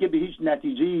میدونه که به هیچ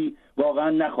نتیجه‌ای واقعا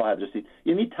نخواهد رسید.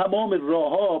 یعنی تمام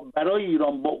راهها برای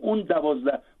ایران با اون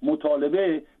 12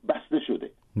 مطالبه بسته شده.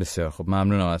 بسیار خوب،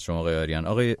 ممنونم از شما آقای آریان.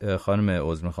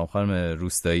 خانم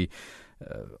روستایی،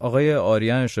 آقای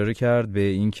آریان اشاره کرد به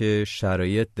اینکه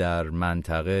شرایط در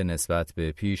منطقه نسبت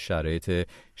به پیش شرایط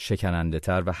شکننده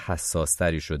تر و حساس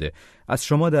تری شده. از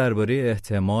شما درباره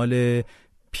احتمال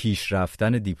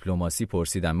پیشرفتن دیپلماسی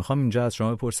پرسیدم. میخوام اینجا از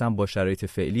شما بپرسم با شرایط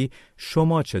فعلی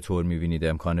شما چطور میبینید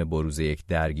امکان بروز یک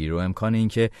درگیری و امکان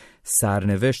اینکه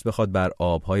سرنوشت بخواد بر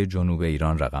آبهای جنوب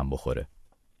ایران رقم بخوره؟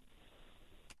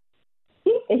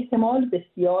 احتمال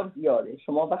بسیار زیاده.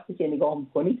 شما وقتی که نگاه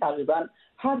میکنید تقریبا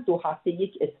هر 2 هفته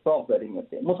یک اتفاق داره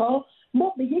میفته. مثلا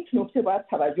ما به یک نکته باید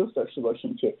توجه داشته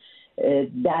باشیم که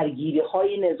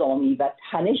درگیری‌های نظامی و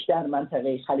تنش در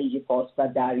منطقه خلیج فارس و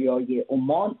دریای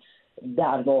عمان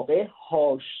در واقع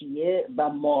حاشیه و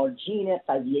مارجین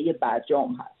قضیه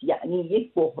برجام هست. یعنی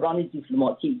یک بحران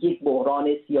دیپلماتیک، یک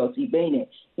بحران سیاسی بین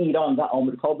ایران و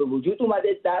آمریکا به وجود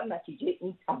اومده، در نتیجه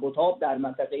این تب و تاب در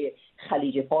منطقه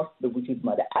خلیج فارس به وجود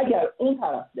اومده. اگر اون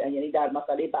طرف یعنی در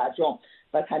مسئله برجام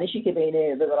و تنشی که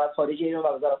بین وزارت خارجه ایران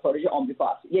و وزارت خارجه آمریکا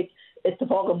هست یک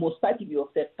اتفاق مثبتی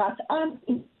بیفته، قطعاً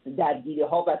این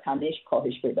درگیری‌ها و تنش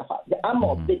کاهش پیدا خواهد.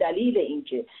 اما به دلیل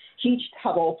اینکه هیچ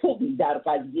توافقی در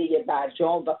قضیه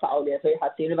برجام و فعالیت‌های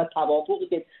هسته‌ای و توافقی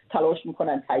که تلاش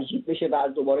می‌کنن تجدید بشه و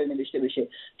دوباره نوشته بشه،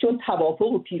 چون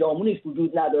توافق پیرامونش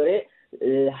وجود نداره،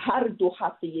 هر 2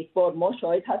 هفته یک بار ما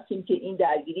شاهد هستیم که این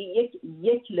درگیری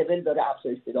یک لول داره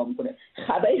افزایش پیدا میکنه.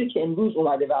 خبری که امروز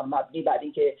اومده و مبنی بر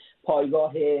اینکه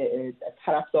پایگاه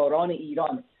طرفداران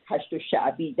ایران 8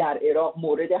 شعبی در عراق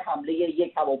مورد حمله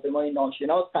یک هواپیمای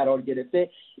ناشناس قرار گرفته،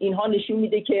 اینها نشون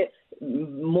میده که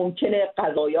ممکنه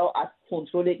قضایا از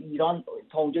کنترل ایران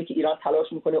تا اونجا که ایران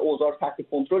تلاش میکنه اوضاع تحت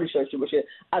کنترلش داشته باشه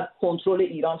از کنترل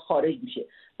ایران خارج میشه.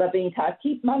 و به این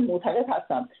ترتیب من معتقد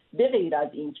هستم به غیر از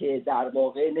اینکه در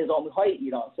واقع نظامی‌های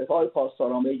ایران، سپاه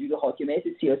پاسداران و جوری حاکمیت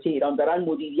سیاسی ایران دارن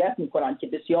مدیریت میکنن که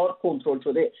بسیار کنترل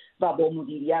شده و با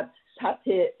مدیریت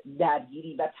سطح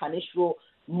درگیری و تنش رو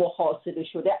محاسبه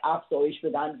شده افزایش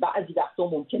بدن، بعضی وقتا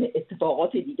ممکنه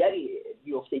اتفاقات دیگری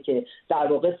بیفته که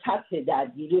در واقع سطح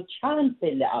درگیری رو چند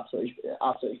پله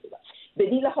افزایش بدن. به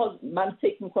این لحاظ من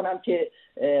فکر میکنم که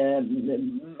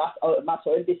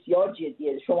مسائل بسیار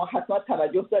جدیه. شما حتما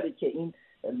توجه دارید که این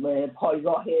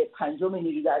پایگاه 5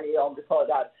 نیروی دریایی آمریکا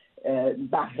در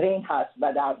بحرین هست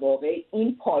و در واقع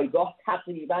این پایگاه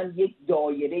تقریبا یک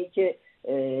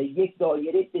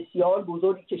دایره بسیار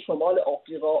بزرگی که شمال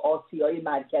آفریقا، آسیای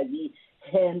مرکزی،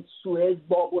 هند، سوئد،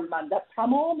 باب المندب،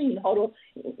 تمام اینها رو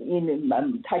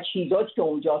این تجهیزاتی که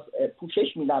اونجا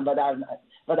پوشش میدن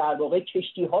و در واقع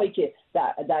کشتی هایی که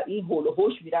در این حول و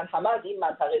حوش میرن همه از این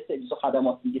منطقه سرویس و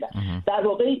خدمات میگیرن. در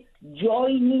واقع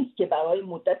جایی نیست که برای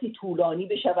مدتی طولانی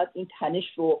بشود این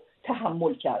تنش رو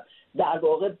تحمل کرد. در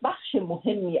واقع بخش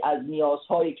مهمی از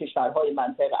نیازهای کشورهای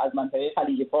از منطقه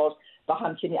خلیج فارس و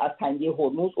همچنین از تنگه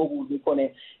هرمز عبور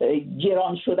میکنه.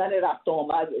 گران شدن رفت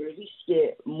آمد،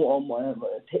 ریسک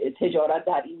تجارت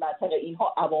در این منطقه،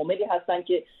 اینها عواملی هستند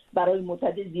که برای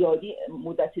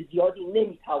مدت زیادی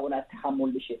نمیتواند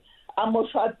تحمل بشه. اما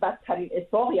شاید بدترین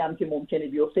اتفاقی هم که ممکنه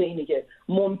بیفته اینه که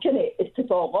ممکنه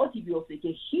اتفاقاتی بیفته که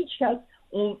هیچ کس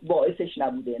اون باعثش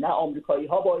نبوده، نه آمریکایی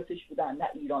ها باعثش بودن نه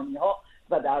ایرانی ها،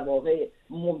 و در واقع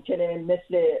ممکنه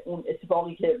مثل اون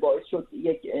اتفاقی که باعث شد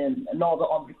یک ناو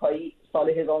آمریکایی سال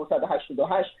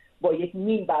 1988 با یک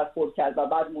مین برخورد کرد و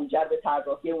بعد منجر به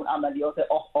طراحی اون عملیات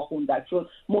آخوندک شد،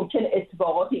 ممکن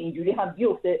اتفاقات اینجوری هم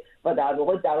بیفته و در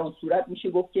واقع در آن صورت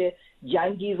میشه گفت که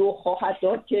جنگی رو خواهد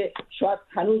داد که شاید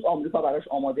هنوز آمریکا براش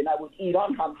آماده نبود،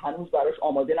 ایران هم هنوز براش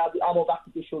آماده نبود، اما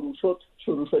وقتی که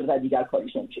شروع شد و دیگر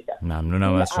کاریش نمیشه کرد.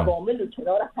 ممنونم از شما.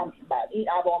 این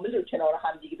عوامل رو کنار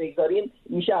هم دیگه بگذاریم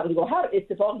میشه هر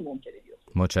اتفاقی ممکنه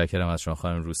بیفته. متشکرم از شما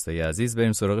خانم روستایی عزیز.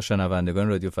 بریم سراغ شنوندگان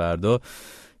رادیو فردا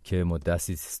که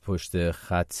مدتی پشت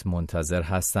خط منتظر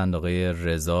هستند. آقای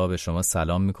رضا، به شما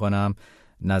سلام میکنم.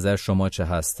 نظر شما چه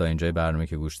هست تا اینجای برنامه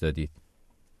که گوش دادید؟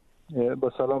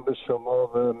 با سلام به شما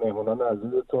و مهمونان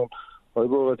عزیزتون. آقای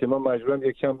وقتی، من مجبورم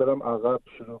یکم برم عقب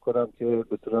شروع کنم که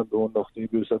بتونم به اون نقطه‌ای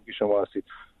برسم که شما هستید.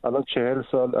 الان 40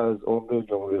 سال از عمر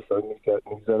جمهوری اسلامی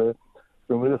میگذره.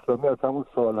 جمهوری اسلامی از همون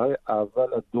سالهای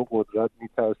اول از 2 قدرت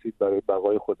میترسید برای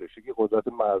بقای خودش. یکی قدرت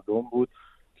مردم بود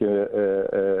که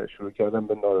شروع کردن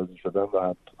به ناراضی شدن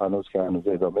و هنوز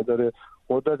ادامه داره.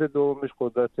 قدرت دومش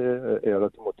قدرت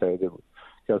ایالات متحده بود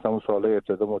که از همون سالهای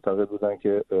ابتدا معتقد بودن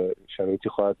که شرایطی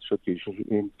خواهد شد که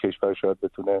این کشور شاید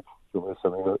بتونه جمهوری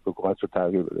اسلامی حکومت رو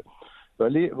تغییر بده.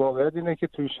 ولی واقعیت اینه که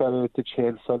توی شرایط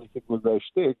 40 سالی که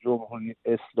گذشته جمهوری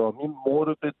اسلامی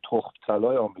مرغ تخم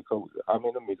طلای آمریکا بوده.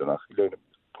 همینو میدونن، خیلی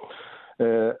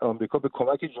نمیدونن. آمریکا به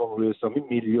کمک جمهوری اسلامی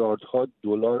میلیاردها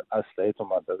دلار اسلحه تو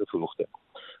منطقه فروخته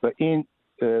و این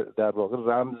در واقع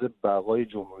رمز بقای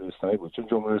جمهوری اسلامی بود، چون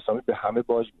جمهوری اسلامی به همه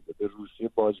باج میده، به روسیه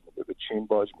باج میده، به چین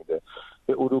باج میده،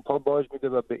 به اروپا باج میده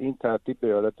و به این ترتیب به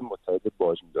ایالات متحده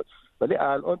باج میداد. ولی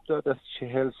الان بعد از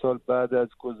 40 سال بعد از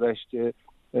گذشته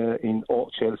این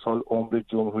 40 سال عمر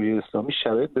جمهوری اسلامی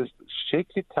شرایط به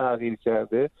شکلی تغییر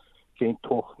کرده که این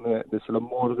تخم به اصطلاح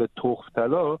مرغ تخم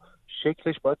طلا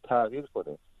شکلش باید تغییر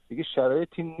کنه. دیگه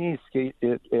شرایطی نیست که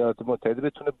ایالات متحده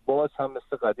بتونه باز هم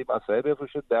مثل قدیم اسلحه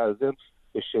بفروشه. در ضمن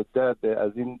به شدت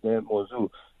از این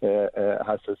موضوع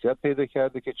حساسیت پیدا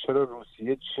کرده که چرا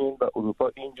روسیه، چین و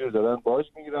اروپا اینجور دارن باج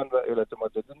میگیرن و ایالات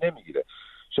متحده نمیگیره.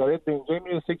 شرایط به اینجا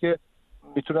میرسه که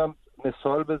میتونم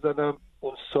مثال بزنم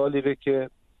اون سالی که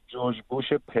جورج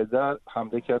بوش پدر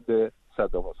حمله کرد به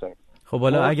صدام حسین. خب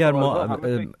حالا اگر ما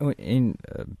این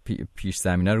پیش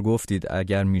زمینه رو گفتید،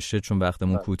 اگر میشه چون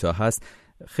وقتمون کوتاه هست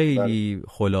خیلی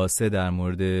خلاصه در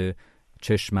مورد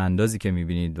چشماندازی که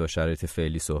میبینید با شرایط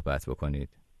فعلی صحبت بکنید.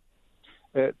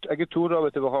 اگه تو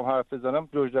رابطه بخوام حرف بزنم،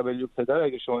 جورج دبلیو پدر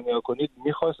اگه شما نگاه کنید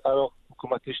میخواست عراق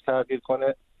حکومتش تغییر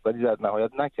کنه ولی در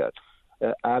نهایت نکرد.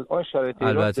 الان شرایط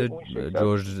البته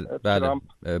جورج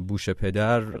بوش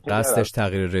پدر قصدش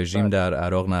تغییر رژیم در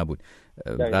عراق نبود،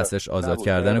 قصدش آزاد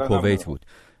کردن کویت بود.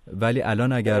 ولی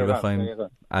الان اگر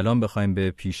بخوایم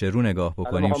به پیش رو نگاه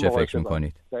بکنیم چه فکر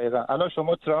میکنید؟ دقیقاً الان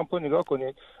شما ترامپ رو نگاه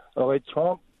کنید. آقای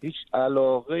ترامپ هیچ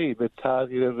علاقه‌ای به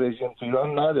تغییر رژیم تو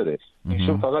ایران نداره.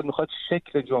 ایشون فقط میخواد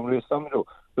شکل جمهوری اسلامی رو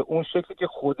به اون شکلی که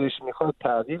خودش میخواد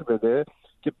تغییر بده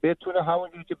که بتونه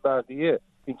همونجوری که بقیه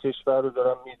این کشور رو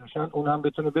دارن میدوشن اون هم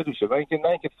بتونه بدوشه و اینکه نه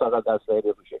اینکه فقط اسلحه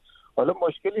بفروشه. حالا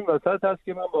مشکل این وسط هست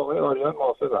که من با آقای آریان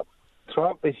موافقم.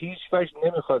 ترامپ به هیچ وجه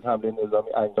نمیخواد حمله نظامی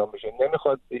انجام بشه،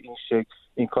 نمیخواد به این شکل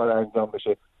این کار انجام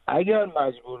بشه. اگر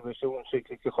مجبور بشه اون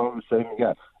شکلی که خانم روسری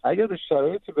میگن، اگر به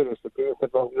شرایطی برسه که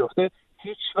اتفاق بیفته،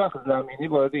 هیچ وقت زمینی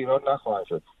وارد ایران نخواهند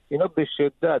شد. اینا به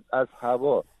شدت از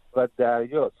هوا و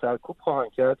دریا سرکوب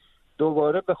خواهند کرد،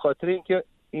 دوباره به خاطر اینکه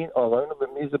این آقایون رو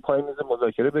به پای میز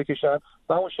مذاکره بکشن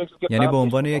و اون شکلی که یعنی به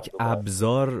عنوان یک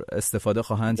ابزار استفاده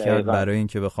خواهند کرد برای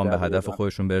اینکه بخوام به هدف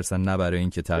خودشون برسن، نه برای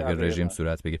اینکه تغییر رژیم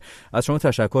صورت بگیره. از شما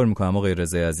تشکر میکنم آقای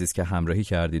رضای عزیز که همراهی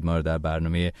کردید ما رو در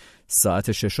برنامه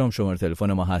ساعت ششم. شماره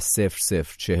تلفن ما هست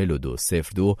 0042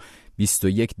 02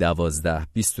 21 12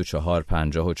 24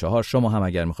 54. شما هم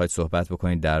اگر میخواید صحبت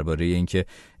بکنید درباره اینکه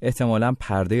احتمالاً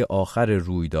پرده آخر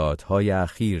رویدادهای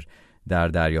اخیر در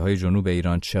دریاهای جنوب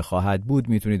ایران چه خواهد بود،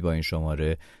 میتونید با این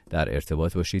شماره در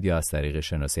ارتباط باشید یا از طریق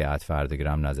شناسه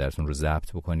 @فردگرام نظرتون رو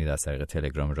ضبط بکنید، از طریق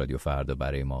تلگرام رادیو فردا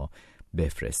برای ما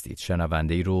بفرستید.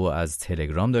 شنونده‌ای رو از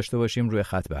تلگرام داشته باشیم، روی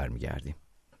خط برمیگردیم.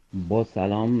 با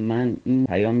سلام، من این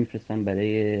پیام میفرستم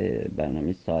برای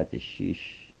برنامه ساعت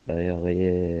 6 برای آقای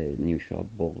نیوشا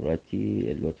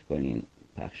بغراتی، لطف کنین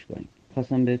پخش کنین.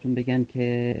 خواستم بهتون بگم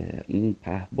که این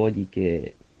پهپادی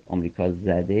که آمریکا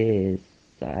زده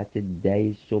ساعت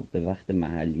 10 صبح به وقت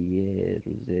محلی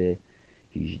روز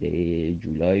 18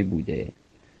 جولای بوده.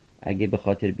 اگه به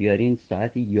خاطر بیارین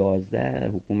ساعت 11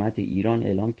 حکومت ایران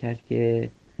اعلام کرد که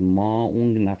ما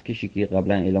اون نفتکشی که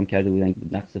قبلا اعلام کرده بودن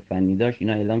نقص فنی داشت،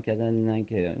 اینا اعلام کردن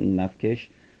که نفتکش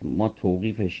ما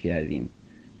توقیفش کردیم.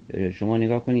 شما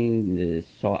نگاه کنین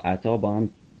ساعتها با هم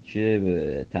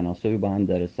چه تناسبی با هم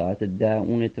داره. ساعت 10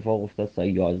 اون اتفاق افتاد، ساعت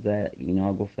 11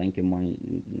 اینا گفتن که ما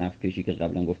نفتکشی که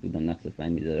قبلا گفته بودن نقص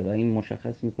فنی داره و این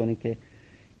مشخص میکنه که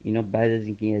اینا بعد از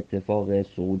اینکه این اتفاق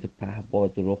سقوط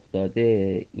پهپاد رخ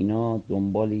داده، اینا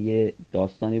دنبال یه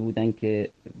داستانی بودن که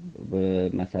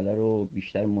مسئله رو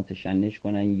بیشتر متشنج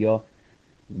کنن یا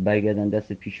برگردن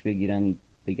دست پیش بگیرن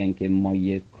بگن که ما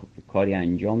یه کاری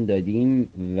انجام دادیم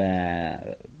و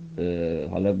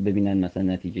حالا ببینن مثلا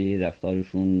نتیجه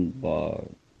رفتارشون با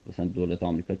مثلا دولت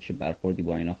آمریکا چه برخوردی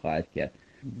با اینا خواهد کرد.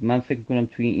 من فکر میکنم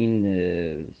توی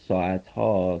این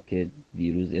ساعتها که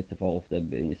دیروز اتفاق افتاد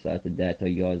بین ساعت 10 تا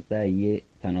 11 یه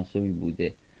تناسبی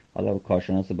بوده. حالا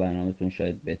کارشناس برنامه‌تون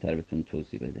شاید بهتر بتون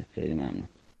توضیح بده. خیلی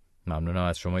ممنونم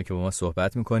از شمایی که با ما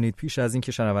صحبت میکنید. پیش از این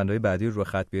که شنونده‌های بعدی رو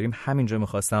خط بیاریم، همینجا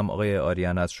میخواستم آقای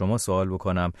آریان از شما سوال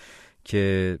بکنم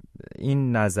که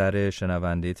این نظر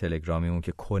شنونده تلگرامیمون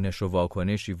که کنش و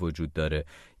واکنشی وجود داره،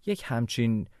 یک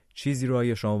همچین چیزی رو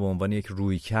آیا شما به عنوان یک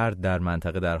رویکرد در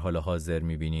منطقه در حال حاضر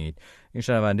میبینید؟ این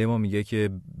شنونده ما میگه که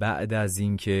بعد از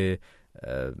این که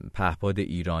پهپاد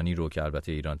ایرانی رو که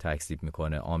البته ایران تکذیب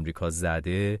میکنه آمریکا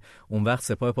زده، اون وقت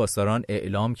سپاه پاسداران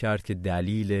اعلام کرد که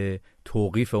دلیل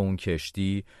توقیف اون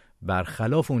کشتی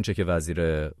برخلاف اونچه که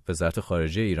وزارت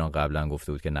خارجه ایران قبلا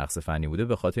گفته بود که نقص فنی بوده،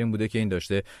 به خاطر این بوده که این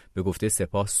داشته به گفته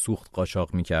سپاه سوخت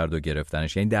قاچاق میکرد و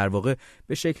گرفتنش. یعنی در واقع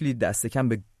به شکلی دست کم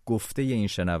به گفته این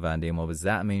شنونده ما، به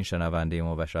زعم این شنونده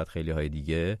ما و شاید خیلی های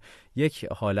دیگه، یک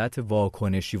حالت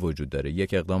واکنشی وجود داره،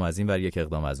 یک اقدام از این ور یک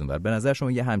اقدام از اون ور. به نظر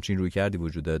شما یه همچین رویکردی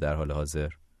وجود داره در حال حاضر؟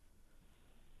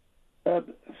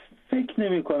 فکر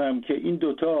نمی کنم که این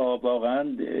دوتا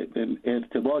واقعا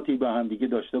ارتباطی با هم دیگه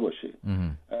داشته باشه.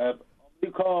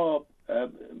 آمریکا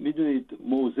میدونید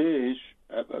موضعش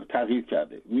تغییر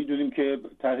کرده. میدونیم که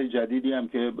طرح جدیدی هم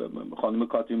که خانم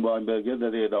کاترین واینبرگر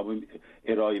داره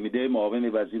ارائه میده، معاون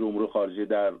وزیر امور خارجه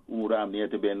در امور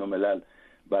امنیت بین الملل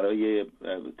برای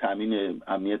تامین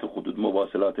امنیت خطوط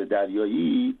مواصلات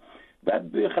دریایی، و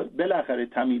بالاخره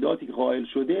تمهیداتی که قائل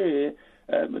شده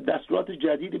دستورات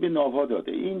جدیدی به ناوها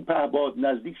داده. این پهپاد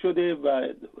نزدیک شده و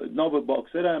ناو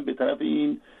باکسر هم به طرف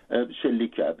این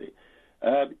شلیک کرده.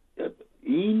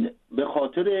 این به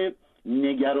خاطر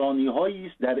نگرانی هایی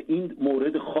است در این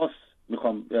مورد خاص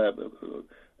میخوام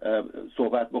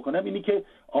صحبت بکنم، اینی که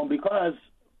آمریکا از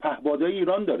پهپادهای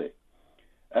ایران داره.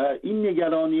 این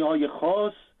نگرانی های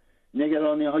خاص،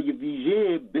 نگرانی های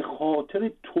ویژه به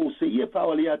خاطر توسعه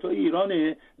فعالیت های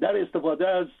ایران در استفاده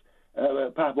از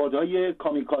پهپادهای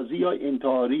کامیکازی یا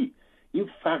انتحاری. این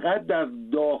فقط در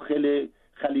داخل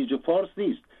خلیج فارس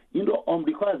نیست، این رو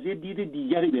آمریکا از یه دید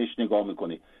دیگری بهش نگاه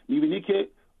میکنه. میبینی که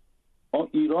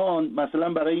ایران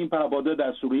مثلا برای این پهپادها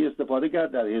در سوریه استفاده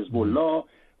کرد، در حزب الله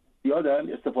یا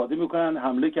دارن استفاده میکنن،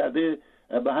 حمله کرده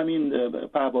به همین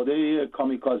پهپادهای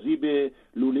کامیکازی به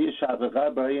لوله شرق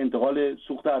غرب برای انتقال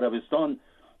سوخت عربستان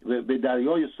به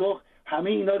دریای سرخ. همه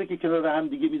اینا رو که کنار هم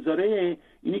دیگه میذاره،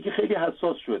 اینی که خیلی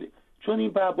حساس شده، چون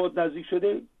این پهپاد نزدیک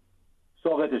شده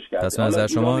ساقطش کرده. پس نظر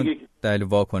شما دلیل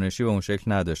واکنشی به اون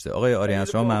شکل نداشته. آقای آریان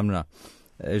شما ممنونم.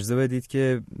 اجازه بدید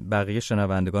که بقیه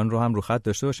شنوندگان رو هم رو خط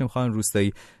داشته باشیم. خانم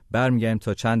روستایی برمیگردیم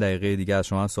تا چند دقیقه دیگه. از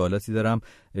شما هم سوالاتی دارم.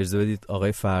 اجازه بدید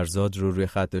آقای فرزاد رو روی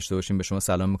خط داشته باشیم. به شما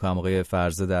سلام میکنم آقای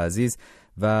فرزاد عزیز،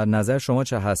 و نظر شما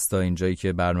چه هست تا اینجایی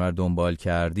که برنامه رو دنبال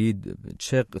کردید؟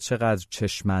 چقدر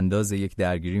چشمانداز یک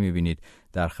درگیری میبینید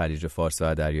در خلیج فارس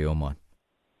و دریای عمان؟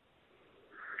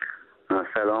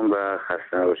 سلام و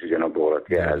خسته نباشید جناب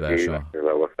وقتی عزیز،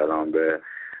 و با سلام به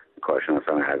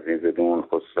کارشناسان عزیزتون.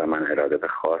 خصوصا من ارادت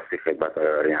خاصی خدمت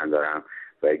آریان دارم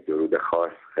و یک درود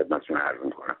خاص خدمتشون عرض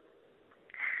می‌کنم.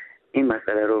 این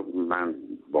مسئله رو من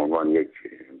به عنوان یک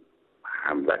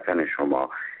هموطن شما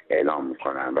اعلام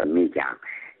می‌کنم و میگم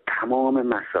تمام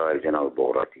مسائل جناب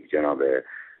بغراتی، جناب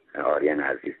آریان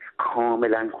عزیز،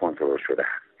 کاملا کنترل شده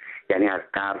است. یعنی از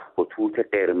قبل خطوط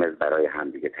قرمز برای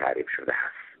همدیگه تعریف شده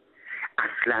است.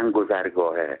 اصلا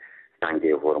گذرگاه سنگ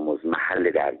هرمز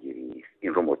محل درگیری نیست،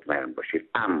 این رو مطمئن باشید.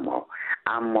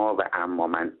 اما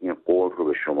من این قول رو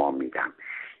به شما میدم،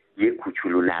 یک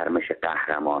کوچولو نرمش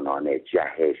قهرمانانه،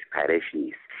 جهش پرش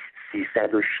نیست.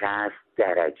 360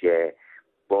 درجه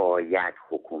باید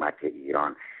حکومت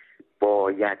ایران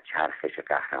باید چرخش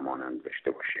قهرمانان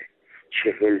داشته باشه.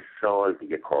 40 سال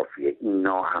دیگه کافیه. این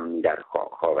ناامنی در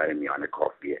خاورمیانه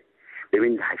کافیه.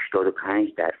 ببینید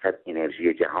 85%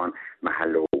 انرژی جهان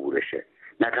محل عبورشه.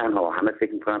 نه تنها همه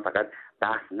فکر میکنن فقط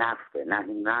بحث نفته، نه،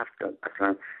 این نفت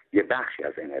اصلا یه بخشی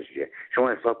از انرژیه.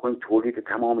 شما حساب کنید تولید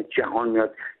تمام جهان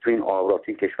میاد تو این آبراه،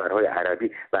 این کشورهای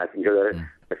عربی، و از اینجا داره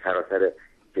به سراسر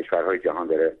کشورهای جهان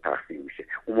داره تقسیم میشه.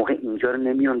 اون موقع اینجا رو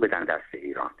نمیان بدن دست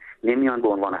ایران، نمیان به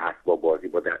عنوان اسباب بازی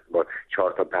با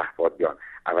 4 تا پهپاد بیان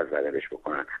عوض بدلش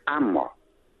بکنن.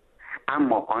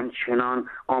 اما آنچنان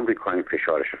آمریکا این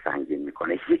فشارش رو سنگین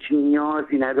میکنه، هیچ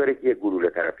نیازی نداره که یه گلوله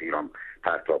طرف ایران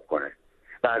پرتاب کنه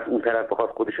و از اون طرف بخواد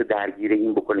خودش رو درگیر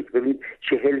این بکنه. که ببینید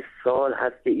 40 سال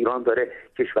هست که ایران داره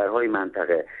کشورهای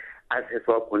منطقه، از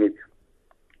حساب کنید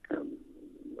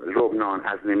لبنان،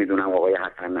 از نمیدونم آقای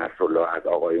حسن نصرالله، از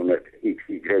آقایون ایکس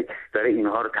ایگرگ، داره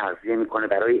اینها رو تغذیه میکنه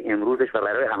برای امروزش و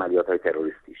برای عملیات‌های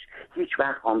تروریستیش. هیچ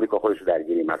وقت آمریکا خودش رو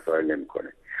درگیر این مسائل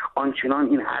نمیکنه. آنچنان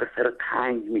این عرصه رو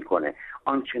تنگ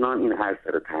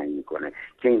میکنه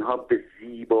که اینها به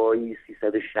زیبایی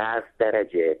 360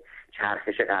 درجه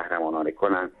چرخش قهرمانانه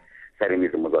کنن، سر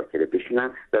میز مذاکره بشینن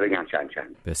و بگن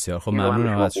چند. بسیار خب،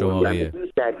 ممنونم از شما آقای.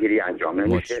 درگیری انجام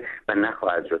نمیشه و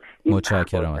نخواهد شد.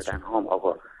 متشکرم از شما.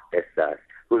 آقا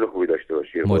روز خوبی داشته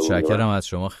باشید. متشکرم از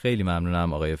شما، خیلی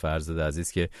ممنونم آقای فرزاد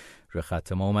عزیز که روی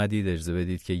خط ما اومدید. اجازه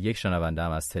بدید که یک شنونده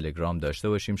هم از تلگرام داشته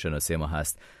باشیم. شناسه ما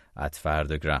هست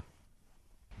 @فردگرام.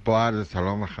 با عرض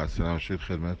سلام و خسته نباشید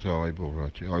خدمت آقای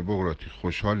بغراتی. آقای بغراتی،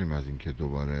 خوشحالیم از اینکه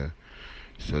دوباره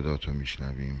صداتو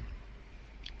میشنویم.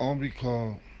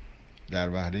 آمریکا در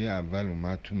وهله اول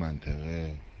اومد تو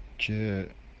منطقه که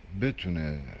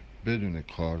بتونه بدون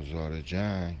کارزار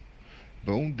جنگ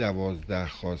به اون 12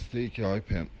 خواسته‌ای که آقای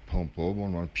پومپئو به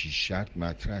عنوان پیش شرط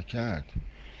مطرح کرد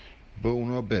به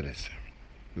اونا برسه.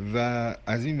 و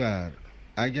از این ور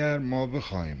اگر ما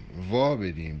بخوایم وا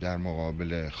بدیم در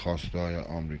مقابل خواسته‌های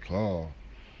آمریکا،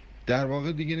 در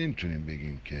واقع دیگه نمیتونیم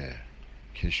بگیم که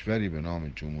کشوری به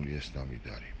نام جمهوری اسلامی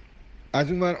داریم.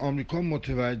 از اون ور آمریکا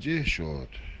متوجه شد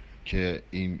که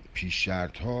این پیش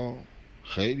شرط ها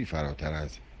خیلی فراتر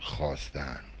از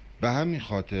خواستن. به همین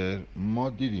خاطر ما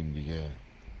دیدیم دیگه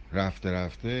رفته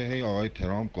رفته هی آقای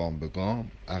ترامپ گام به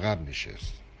گام عقب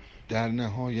نشست. در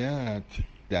نهایت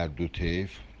در دو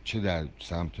طیف، چه در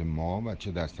سمت ما و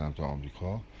چه در سمت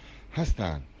آمریکا،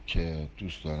 هستن که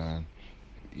دوست دارن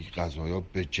این قضایا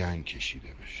به جنگ کشیده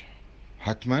بشه.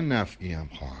 حتما نفعی هم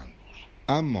خواهند بود،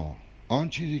 اما آن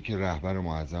چیزی که رهبر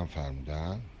معظم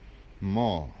فرمودن،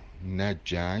 ما نه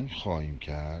جنگ خواهیم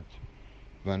کرد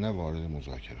و نه وارد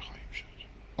مذاکره خواهیم شد.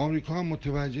 آمریکا هم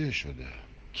متوجه شده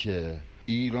که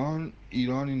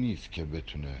ایرانی نیست که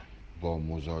بتونه با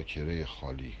مذاکره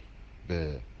خالی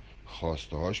به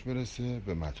خواستهاش برسه،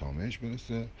 به مطامعش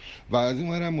برسه، و از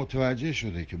این ور هم متوجه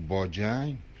شده که با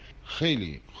جنگ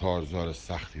خیلی کارزار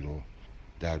سختی رو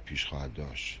در پیش خواهد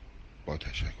داشت. با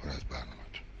تشکر از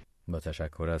برنامه‌تون. با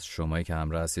تشکر از شمایی که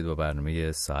همراه هستید با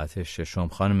برنامه ساعت ششم.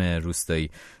 خانم روستایی،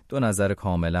 دو نظر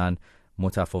کاملا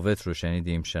متفاوت رو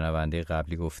شنیدیم. شنونده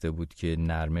قبلی گفته بود که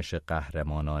نرمش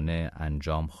قهرمانانه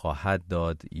انجام خواهد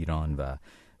داد ایران و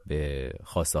به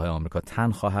خواسته های آمریکا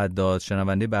تن خواهد داد.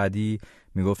 شنونده بعدی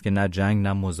میگفت که نه جنگ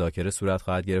نه مذاکره صورت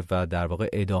خواهد گرفت و در واقع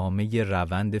ادامه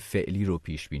روند فعلی رو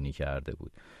پیش بینی کرده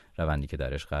بود، روندی که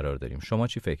درش قرار داریم. شما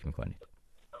چی فکر میکنید؟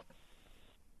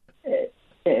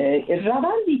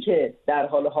 روندی که در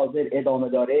حال حاضر ادامه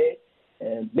داره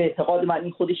به اعتقاد من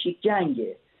این خودش یک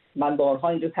جنگه. من بارها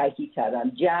این رو تاکید کردم،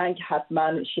 جنگ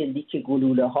حتما شلیک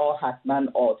گلوله ها، حتما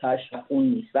آتش و خون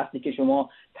نیست. وقتی که شما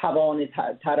توان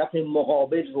طرف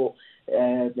مقابل رو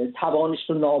توانش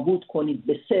رو نابود کنید،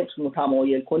 به صفر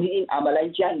متمایل کنید، این عملا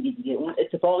جنگ دیگه. اون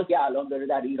اتفاقی که الان داره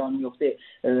در ایران میفته،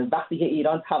 وقتی که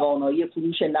ایران توانایی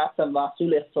فروش نفت و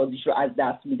محصول اقتصادیش رو از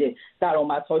دست میده،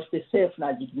 درآمدهاش به صفر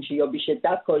نزدیک میشه یا به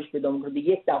شدت کاهش پیدا میکنه، به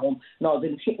 1/10 نازل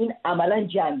میشه، این عملا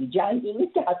جنگی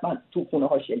نیست که حتما تو خونه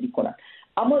ها شلیک کنن.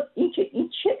 اما این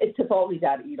چه اتفاقی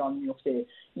در ایران میفته،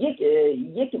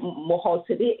 یک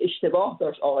محاسبه اشتباه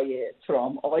داشت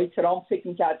آقای ترامپ فکر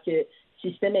میکرد که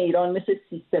سیستم ایران مثل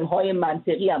سیستم‌های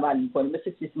منطقی عمل می‌کنه،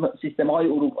 مثل سیستم‌های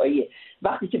اروپایی.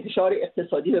 وقتی که فشار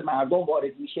اقتصادی به مردم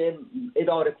وارد میشه،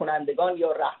 اداره کنندگان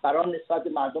یا رهبران نسبت به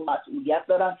مردم مسئولیت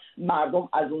دارن، مردم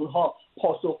از اونها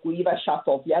پاسخگویی و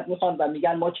شفافیت میخوان و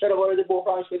میگن ما چرا وارد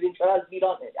بحران شدیم، چرا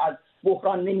از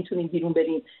بحران نمیتونیم بیرون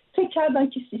بریم. فکر کردن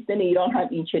که سیستم ایران هم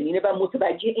این چنینه و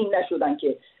متوجه این نشدن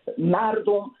که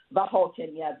مردم و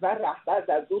حاکمیت و رهبر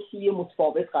در دو سوی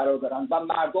متفاوت قرار دارن و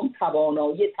مردم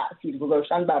توانایی تأثیر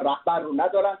گذاشتن بر رهبر رو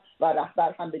ندارن و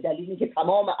رهبر هم به دلیلی که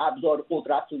تمام ابزار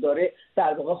قدرت رو داره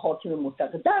در واقع حاکم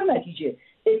مطلقه. در نتیجه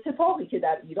اتفاقی که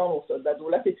در ایران افتاد و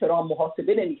دولت ترامپ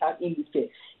محاسبه نمی‌کرد این بود که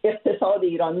اقتصاد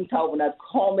ایران میتواند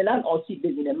کاملا آسیب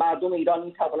ببینه، مردم ایران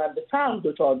میتوانند به فقر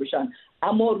دچار بشن،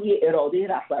 اما روی اراده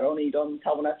رهبران ایران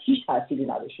میتواند هیچ تأثیری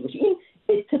نداشته باشه. این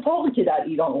اتفاقی که در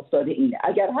ایران افتاده اینه.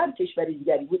 اگر هر کشوری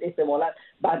دیگری بود احتمالاً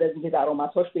بعد از اینکه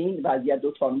درآمدهاش به این وضعیت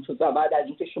دچار میشد و بعد از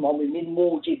اینکه شما می‌بینید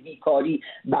موج بیکاری،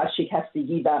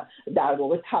 برشکستگی و در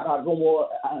واقع تورم و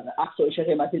افزایش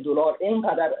قیمت دلار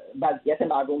اینقدر وضعیت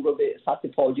مردم رو به سطح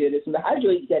فاجعه رسونده، هر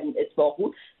جای دیگری این اتفاق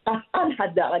بود قطعاً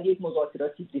حداقل یک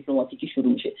مذاکرات دیپلماتیکی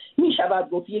شروع میشه. میشود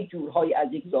گفت یک جورهایی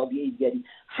از یک زاویه دیگری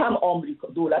هم آمریکا،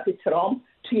 دولت ترامپ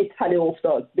توی تله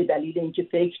افتاد به دلیل اینکه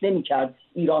فکر نمی‌کرد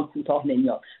ایران کوتاه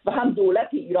نمیاد و هم دولت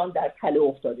ایران در تله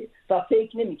افتاده و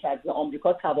فکر نمی‌کرد که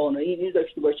آمریکا توانایی این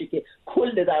داشته باشه که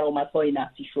کل درآمدهای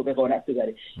نفتیش رو به غارت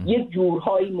ببره. یک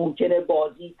جورهایی ممکنه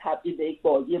بازی تبدیل به یک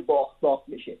بازی باخت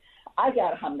بشه.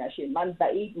 اگر هم نشه، من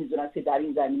بعید می‌دونم که در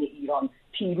این زمینه ایران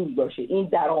پیروز باشه. این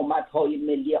درآمدهای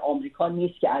ملی آمریکا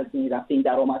نیست که از بین رفته، این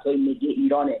درآمدهای ملی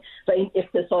ایرانه و این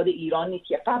اقتصاد ایران نیست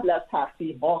که قبل از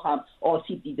تحقیق‌ها هم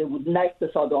آسیب دیده بود، نه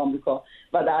اقتصاد آمریکا.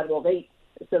 و در واقع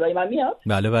صدای من میاد؟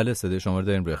 بله صدای شما رو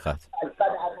داریم روی خط. و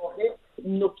در واقع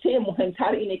نکته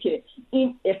مهمتر اینه که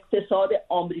این اقتصاد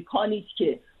آمریکا نیست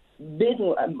که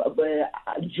بدون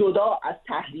جدا از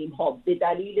تحریم ها به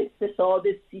دلیل فساد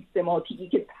سیستماتیکی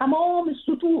که تمام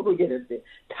سطوح رو گرفته،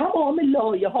 تمام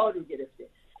لایه ها رو گرفته،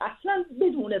 اصلا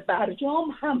بدون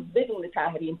برجام هم بدون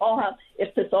تحریم ها هم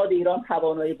اقتصاد ایران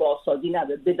توانایی بازسازی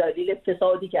نداره به دلیل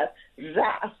فسادی که از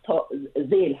رأس تا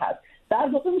ذیل هست. در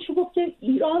واقع میشه گفت که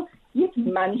ایران یک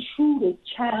منشور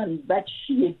چند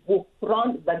وجهی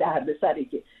بحران و دردسره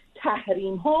که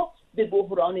تحریم ها به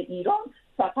بحران ایران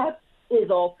فقط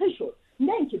اضافه شد،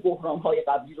 نه اینکه بحران های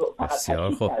قبلی رو فقط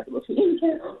تشدید کرده باشه. این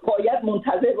که باید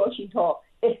منتظر باشیم تا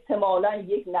احتمالاً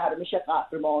یک نرمش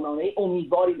قهرمانانه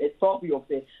امیدواریم اتفاق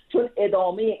بیفته، چون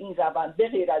ادامه این روند به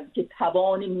غیر از که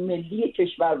توان ملی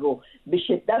کشور رو به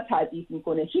شدت تهدید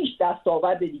میکنه هیچ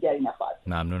دستاورد دیگری نخواهد.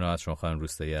 ممنونم از شما خانم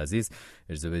روستایی عزیز.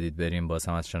 اجازه بدید بریم باز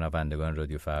هم از شنوندگان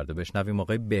رادیو فردا بشنویم.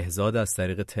 آقای بهزاد از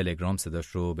طریق تلگرام صداش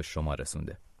رو به شما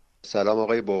رسونده. سلام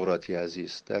آقای بغراتی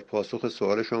عزیز، در پاسخ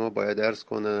سوال شما باید عرض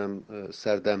کنم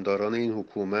سردمداران این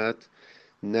حکومت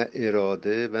نه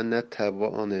اراده و نه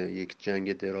توان یک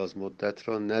جنگ دراز مدت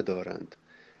را ندارند،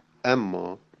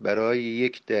 اما برای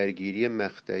یک درگیری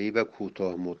مقطعی و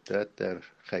کوتاه مدت در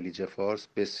خلیج فارس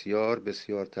بسیار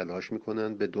بسیار تلاش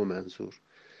می‌کنند به دو منظور: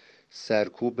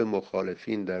 سرکوب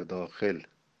مخالفین در داخل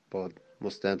با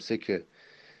مستمسک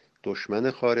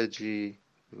دشمن خارجی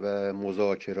و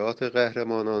مذاکرات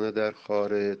قهرمانانه در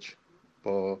خارج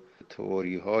با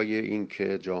تئوری‌های این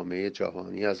که جامعه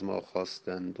جهانی از ما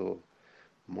خواستند و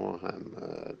ما هم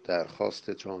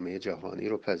درخواست جامعه جهانی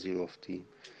رو پذیرفتیم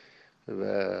و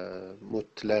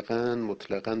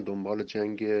مطلقاً دنبال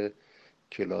جنگ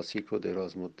کلاسیک و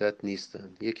دراز مدت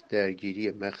نیستند. یک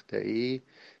درگیری مقطعی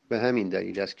به همین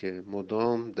دلیل است که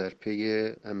مدام در پی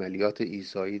عملیات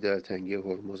ایذایی در تنگه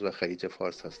هرمز و خلیج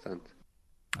فارس هستند.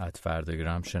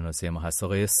 فرداگرام شناسی ما هست.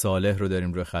 آقای صالح رو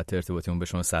داریم روی خط ارتباطیمون، به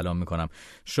شما سلام میکنم.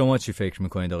 شما چی فکر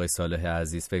میکنید آقای صالح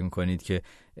عزیز؟ فکر میکنید که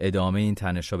ادامه این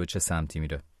تنش‌ها به چه سمتی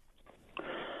میره؟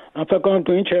 من فکر کنم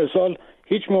تو این 40 سال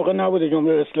هیچ موقع نبوده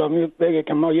جمهوری اسلامی بگه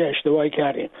که ما یه اشتباهی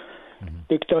کردیم.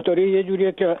 دیکتاتوری یه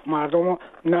جوریه که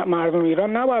مردم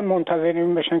ایران نباید منتظر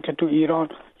این بشن که تو ایران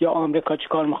یا آمریکا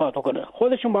چیکار میخواد بکنه.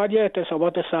 خودشون باید یه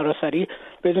اعتصابات سراسری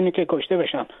بدونی که کشته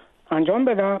بشن انجام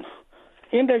بدن،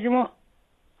 این رژیمو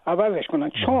عوضش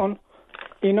کنن، چون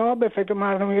اینا به فکر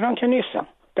مردم ایران که نیستن.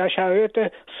 در شرایط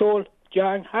صلح،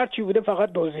 جنگ، هر چی بوده فقط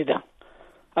دزدیدن.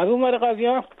 از اون ور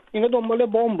قضیه اینا دنبال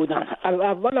بمب بودن، از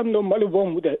اول هم دنبال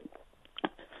بمب بوده.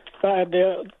 بعد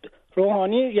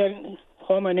روحانی یعنی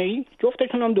خامنه ای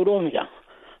جفتشون هم دروغ میگن.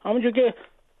 همونجور که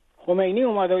خمینی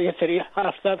اومده و یه سری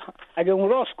حرف زد، اگه اون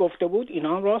راست گفته بود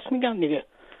اینا هم راست میگن دیگه.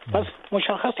 پس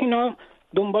مشخص اینا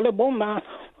دنبال بمب.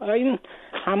 این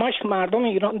همش مردم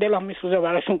ایران دلم میسوزه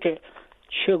براشون که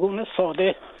چگونه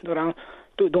ساده دارن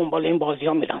دنبال این بازی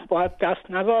ها میرن. باید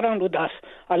دست نذارن رو دست.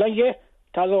 الان یه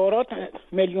تظاهرات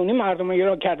میلیونی مردم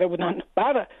ایران کرده بودن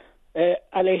بر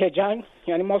علیه جنگ،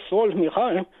 یعنی ما صلح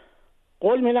میخوایم،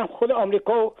 قول میدم خود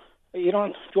آمریکا و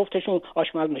ایران جفتشون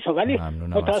آشمل میشن، ولی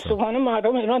متاسفانه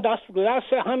مردم ایران دست رو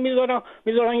دست هم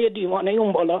میذارن یه دیوانه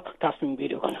اون بالا تصمیم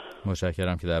گیری کنه.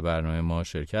 متشکرم که در برنامه ما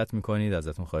شرکت میکنید.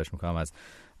 ازتون خواهش میکنم از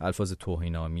الفاظ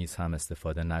توهین‌آمیز هم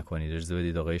استفاده نکنید. اجازه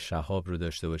بدید آقای شهاب رو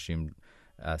داشته باشیم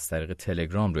از طریق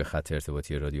تلگرام روی خط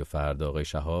ارتباطی رادیو فردا. آقای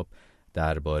شهاب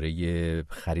درباره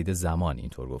خرید زمان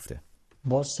اینطور گفته: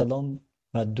 با سلام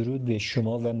و درود به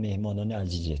شما و مهمانان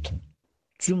عزیزتون.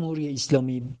 جمهوری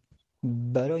اسلامی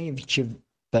برای اینکه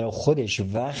برای خودش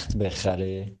وقت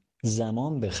بخره،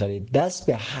 زمان بخره، دست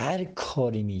به هر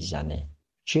کاری میزنه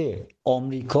که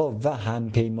آمریکا و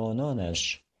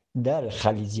همپیمانانش در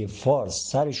خلیج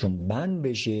فارس سرشون بند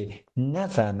بشه،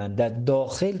 نفهمن در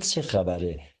داخل چه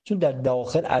خبره. چون در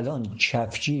داخل الان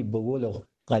کفگیر به قول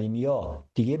قدیمی‌ها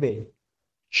دیگه به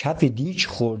کف دیگ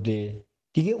خورده،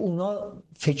 دیگه اونا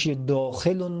فکر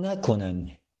داخل رو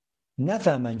نکنن،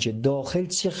 نفهمن که داخل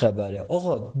چه خبره.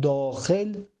 آقا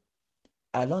داخل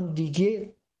الان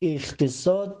دیگه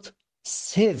اقتصاد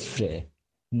صفره،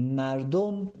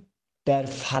 مردم در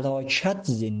فلاکت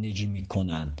زندگی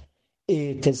میکنن،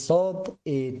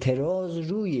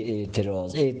 اعتراض روی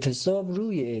اعتراض، اعتصاب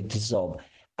روی اعتصاب.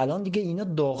 الان دیگه اینا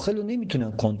داخل رو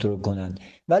نمیتونن کنترل کنن،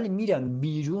 ولی میرن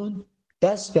بیرون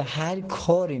دست به هر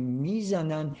کار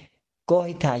میزنن،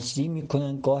 گاهی تجزیه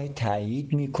میکنن، گاهی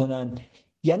تایید میکنن.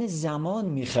 یعنی زمان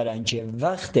میخرن که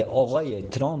وقت آقای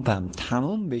ترامپ هم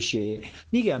تموم بشه،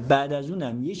 میگن بعد از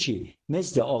اونم یکی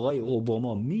مثل آقای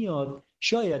اوباما میاد،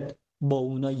 شاید با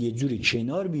اونا یه جوری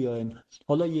کنار بیایم،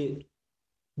 حالا یه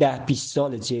 10-20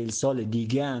 سال 40 سال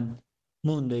دیگه هم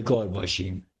موندگار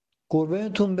باشیم.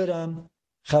 قربانتون برم،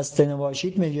 خسته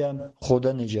نباشید میگم،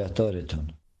 خدا نگهدارتون.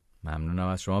 ممنونم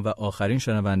از شما. و آخرین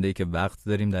شنونده‌ای که وقت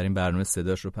داریم در این برنامه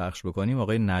صداش رو پخش بکنیم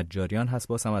آقای نجاریان هست،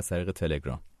 باز هم از طریق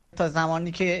تلگرام. تا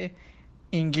زمانی که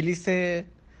انگلیس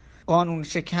قانون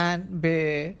شکن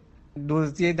به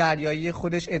دزدی دریایی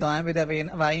خودش ادامه بده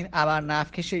و این ابر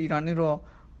نفتکش ایرانی رو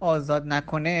آزاد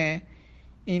نکنه،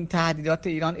 این تهدیدات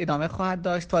ایران ادامه خواهد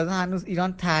داشت. تازه هنوز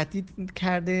ایران تهدید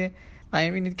کرده و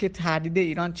می‌بینید که تهدید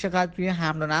ایران چقدر روی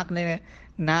حمل و نقل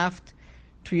نفت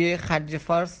توی خلیج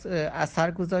فارس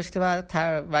اثر گذاشته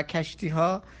و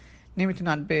کشتی‌ها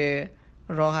نمیتونن به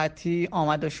راحتی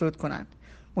آمد و شد کنن.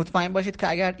 مطمئن باشید که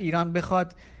اگر ایران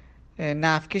بخواد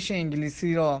نفتکش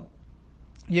انگلیسی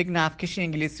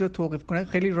رو توقیف کنه،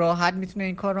 خیلی راحت میتونه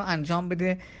این کار رو انجام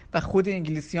بده و خود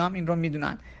انگلیسی هم این رو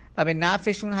میدونن و به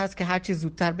نفعشون هست که هرچی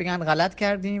زودتر بگن غلط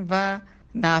کردیم و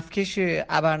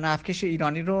نفتکش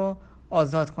ایرانی رو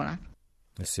آزاد کنن.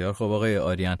 بسیار خوب آقای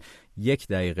آریان، 1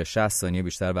 دقیقه 60 ثانیه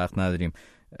بیشتر وقت نداریم.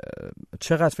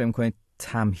 چقدر فکر می‌کنید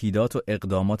تمهیدات و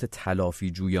اقدامات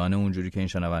تلافی جویانه اونجوری که این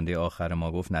شنونده آخر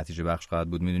ما گفت نتیجه بخش خواهد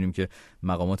بود؟ میدونیم که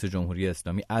مقامات جمهوری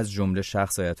اسلامی از جمله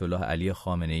شخص آیت الله علی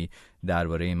خامنه‌ای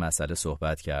درباره این مسئله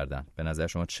صحبت کردن. به نظر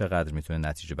شما چقدر میتونه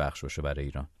نتیجه بخش باشه برای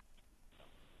ایران؟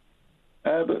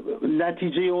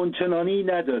 نتیجه اونچنانی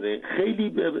نداره.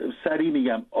 خیلی سریع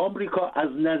میگم، آمریکا از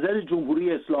نظر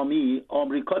جمهوری اسلامی،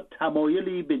 آمریکا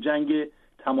تمایلی به جنگ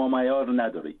تمام عیار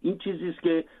نداره. این چیزی است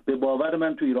که به باور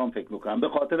من تو ایران فکر میکنم، به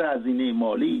خاطر هزینه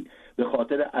مالی، به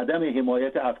خاطر عدم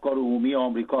حمایت افکار عمومی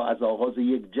آمریکا از آغاز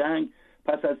یک جنگ،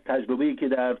 پس از تجربه‌ای که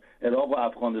در عراق و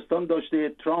افغانستان داشته.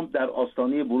 ترامپ در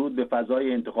آستانه ورود به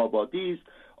فضای انتخاباتی است.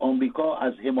 آمریکا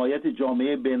از حمایت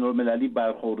جامعه بین‌المللی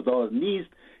برخوردار نیست.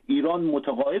 ایران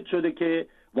متقاعد شده که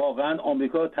واقعا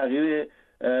آمریکا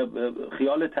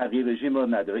خیال تغییر رژیم را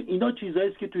نداره. اینا چیزایی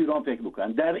است که تو ایران فکر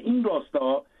میکنن. در این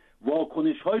راستا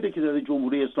واکنش هایی که داره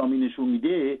جمهوری اسلامی نشون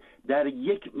میده در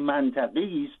یک منطقه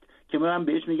است که من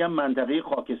بهش میگم منطقه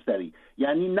خاکستری،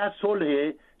 یعنی نه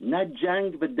صلح نه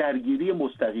جنگ و درگیری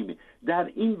مستقیمه،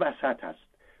 در این وسط هست.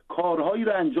 کارهایی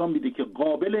رو انجام میده که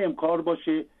قابل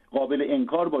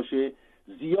انکار باشه،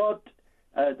 زیاد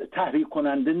تحریک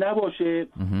کننده نباشه،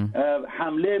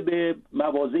 حمله به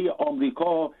مواضع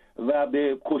آمریکا و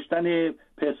به کشتن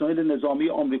پرسنل نظامی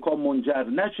آمریکا منجر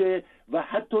نشه و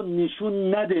حتی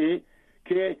نشون نده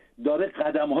که داره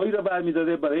قدم‌هایی رو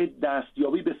برمی‌داره برای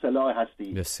دستیابی به سلاح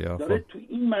هستی. داره تو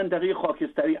این منطقه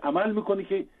خاکستری عمل میکنه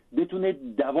که بتونه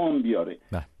دوام بیاره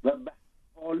و به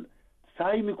حال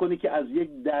سعی میکنه که از یک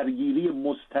درگیری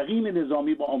مستقیم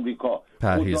نظامی با آمریکا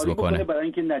پرهیز بکنه برای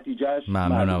اینکه نتیجهش.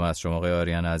 ممنونم از شما آقای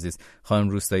آریان عزیز. خانم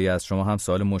روستایی، از شما هم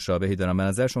سوال مشابهی دارم. به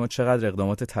نظر شما چقدر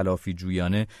اقدامات تلافی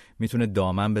جویانه میتونه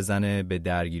دامن بزنه به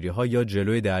درگیری ها یا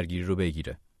جلوی درگیری رو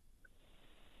بگیره؟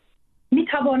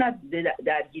 میتواند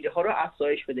درگیری ها رو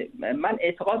افزایش بده. من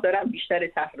اعتقاد دارم بیشتر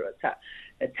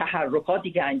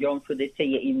تحرکاتی که انجام شده طی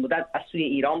این مدت از سوی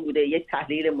ایران بوده. یک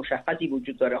تحلیل مشخصی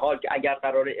وجود داره، حال که اگر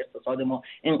قرار اقتصاد ما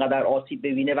اینقدر آسیب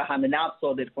ببینه و همه نفت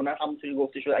صادر کنن، همونطوری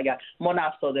گفته شد اگر ما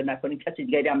نفت صادر نکنیم کسی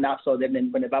دیگری هم نفت صادر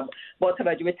نمیکنه و با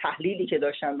توجه به تحلیلی که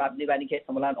داشتن مبنی بر اینکه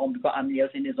احتمالاً آمریکا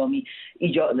عملیات نظامی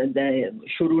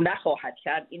شروع نخواهد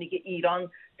کرد، اینه که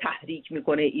ایران تحریک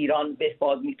میکنه، ایران به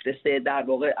فاز میفرسته، در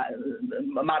واقع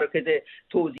مراکز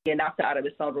توزیع نفت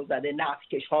عربستان رو زده،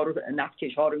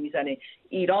 نفتکش ها رو میزنه.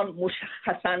 ایران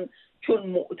مشخصاً چون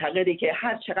معتقده که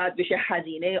هر چقدر بشه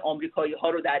هزینه آمریکایی ها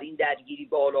رو در این درگیری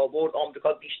بالا برد،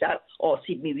 آمریکا بیشتر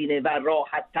آسیب میبینه و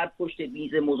راحت‌تر پشت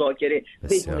میز مذاکره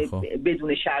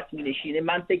بدون شرط مینشینه.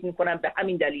 من فکر میکنم به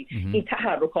همین دلیل این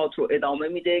تحرکات رو ادامه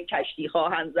میده. کشتی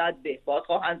خواهند زد، پهپاد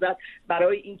خواهند زد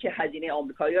برای اینکه هزینه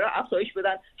آمریکایی را افزایش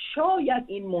بدن. شاید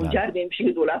این منجر به میشه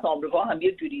که دولت آمریکا هم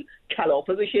یک جوری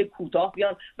کلافه بشه، کوتاه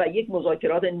بیان و یک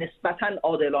مذاکرات نسبتاً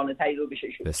عادلانه تری رو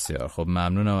بشه شد. بسیار خب،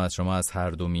 ممنونم از شما. از هر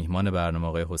دو میهمان برنامه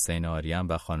آقای حسین آریان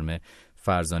و خانم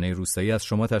فرزانه روستایی از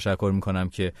شما تشکر میکنم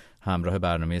که همراه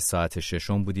برنامه ساعت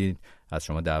 6 بودید. از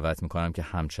شما دعوت میکنم که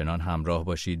همچنان همراه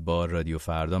باشید با رادیو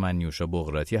فردا. من نیوشا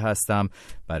بغراتی هستم.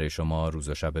 برای شما روز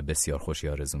و شب بسیار خوشی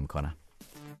آرزو میکنم.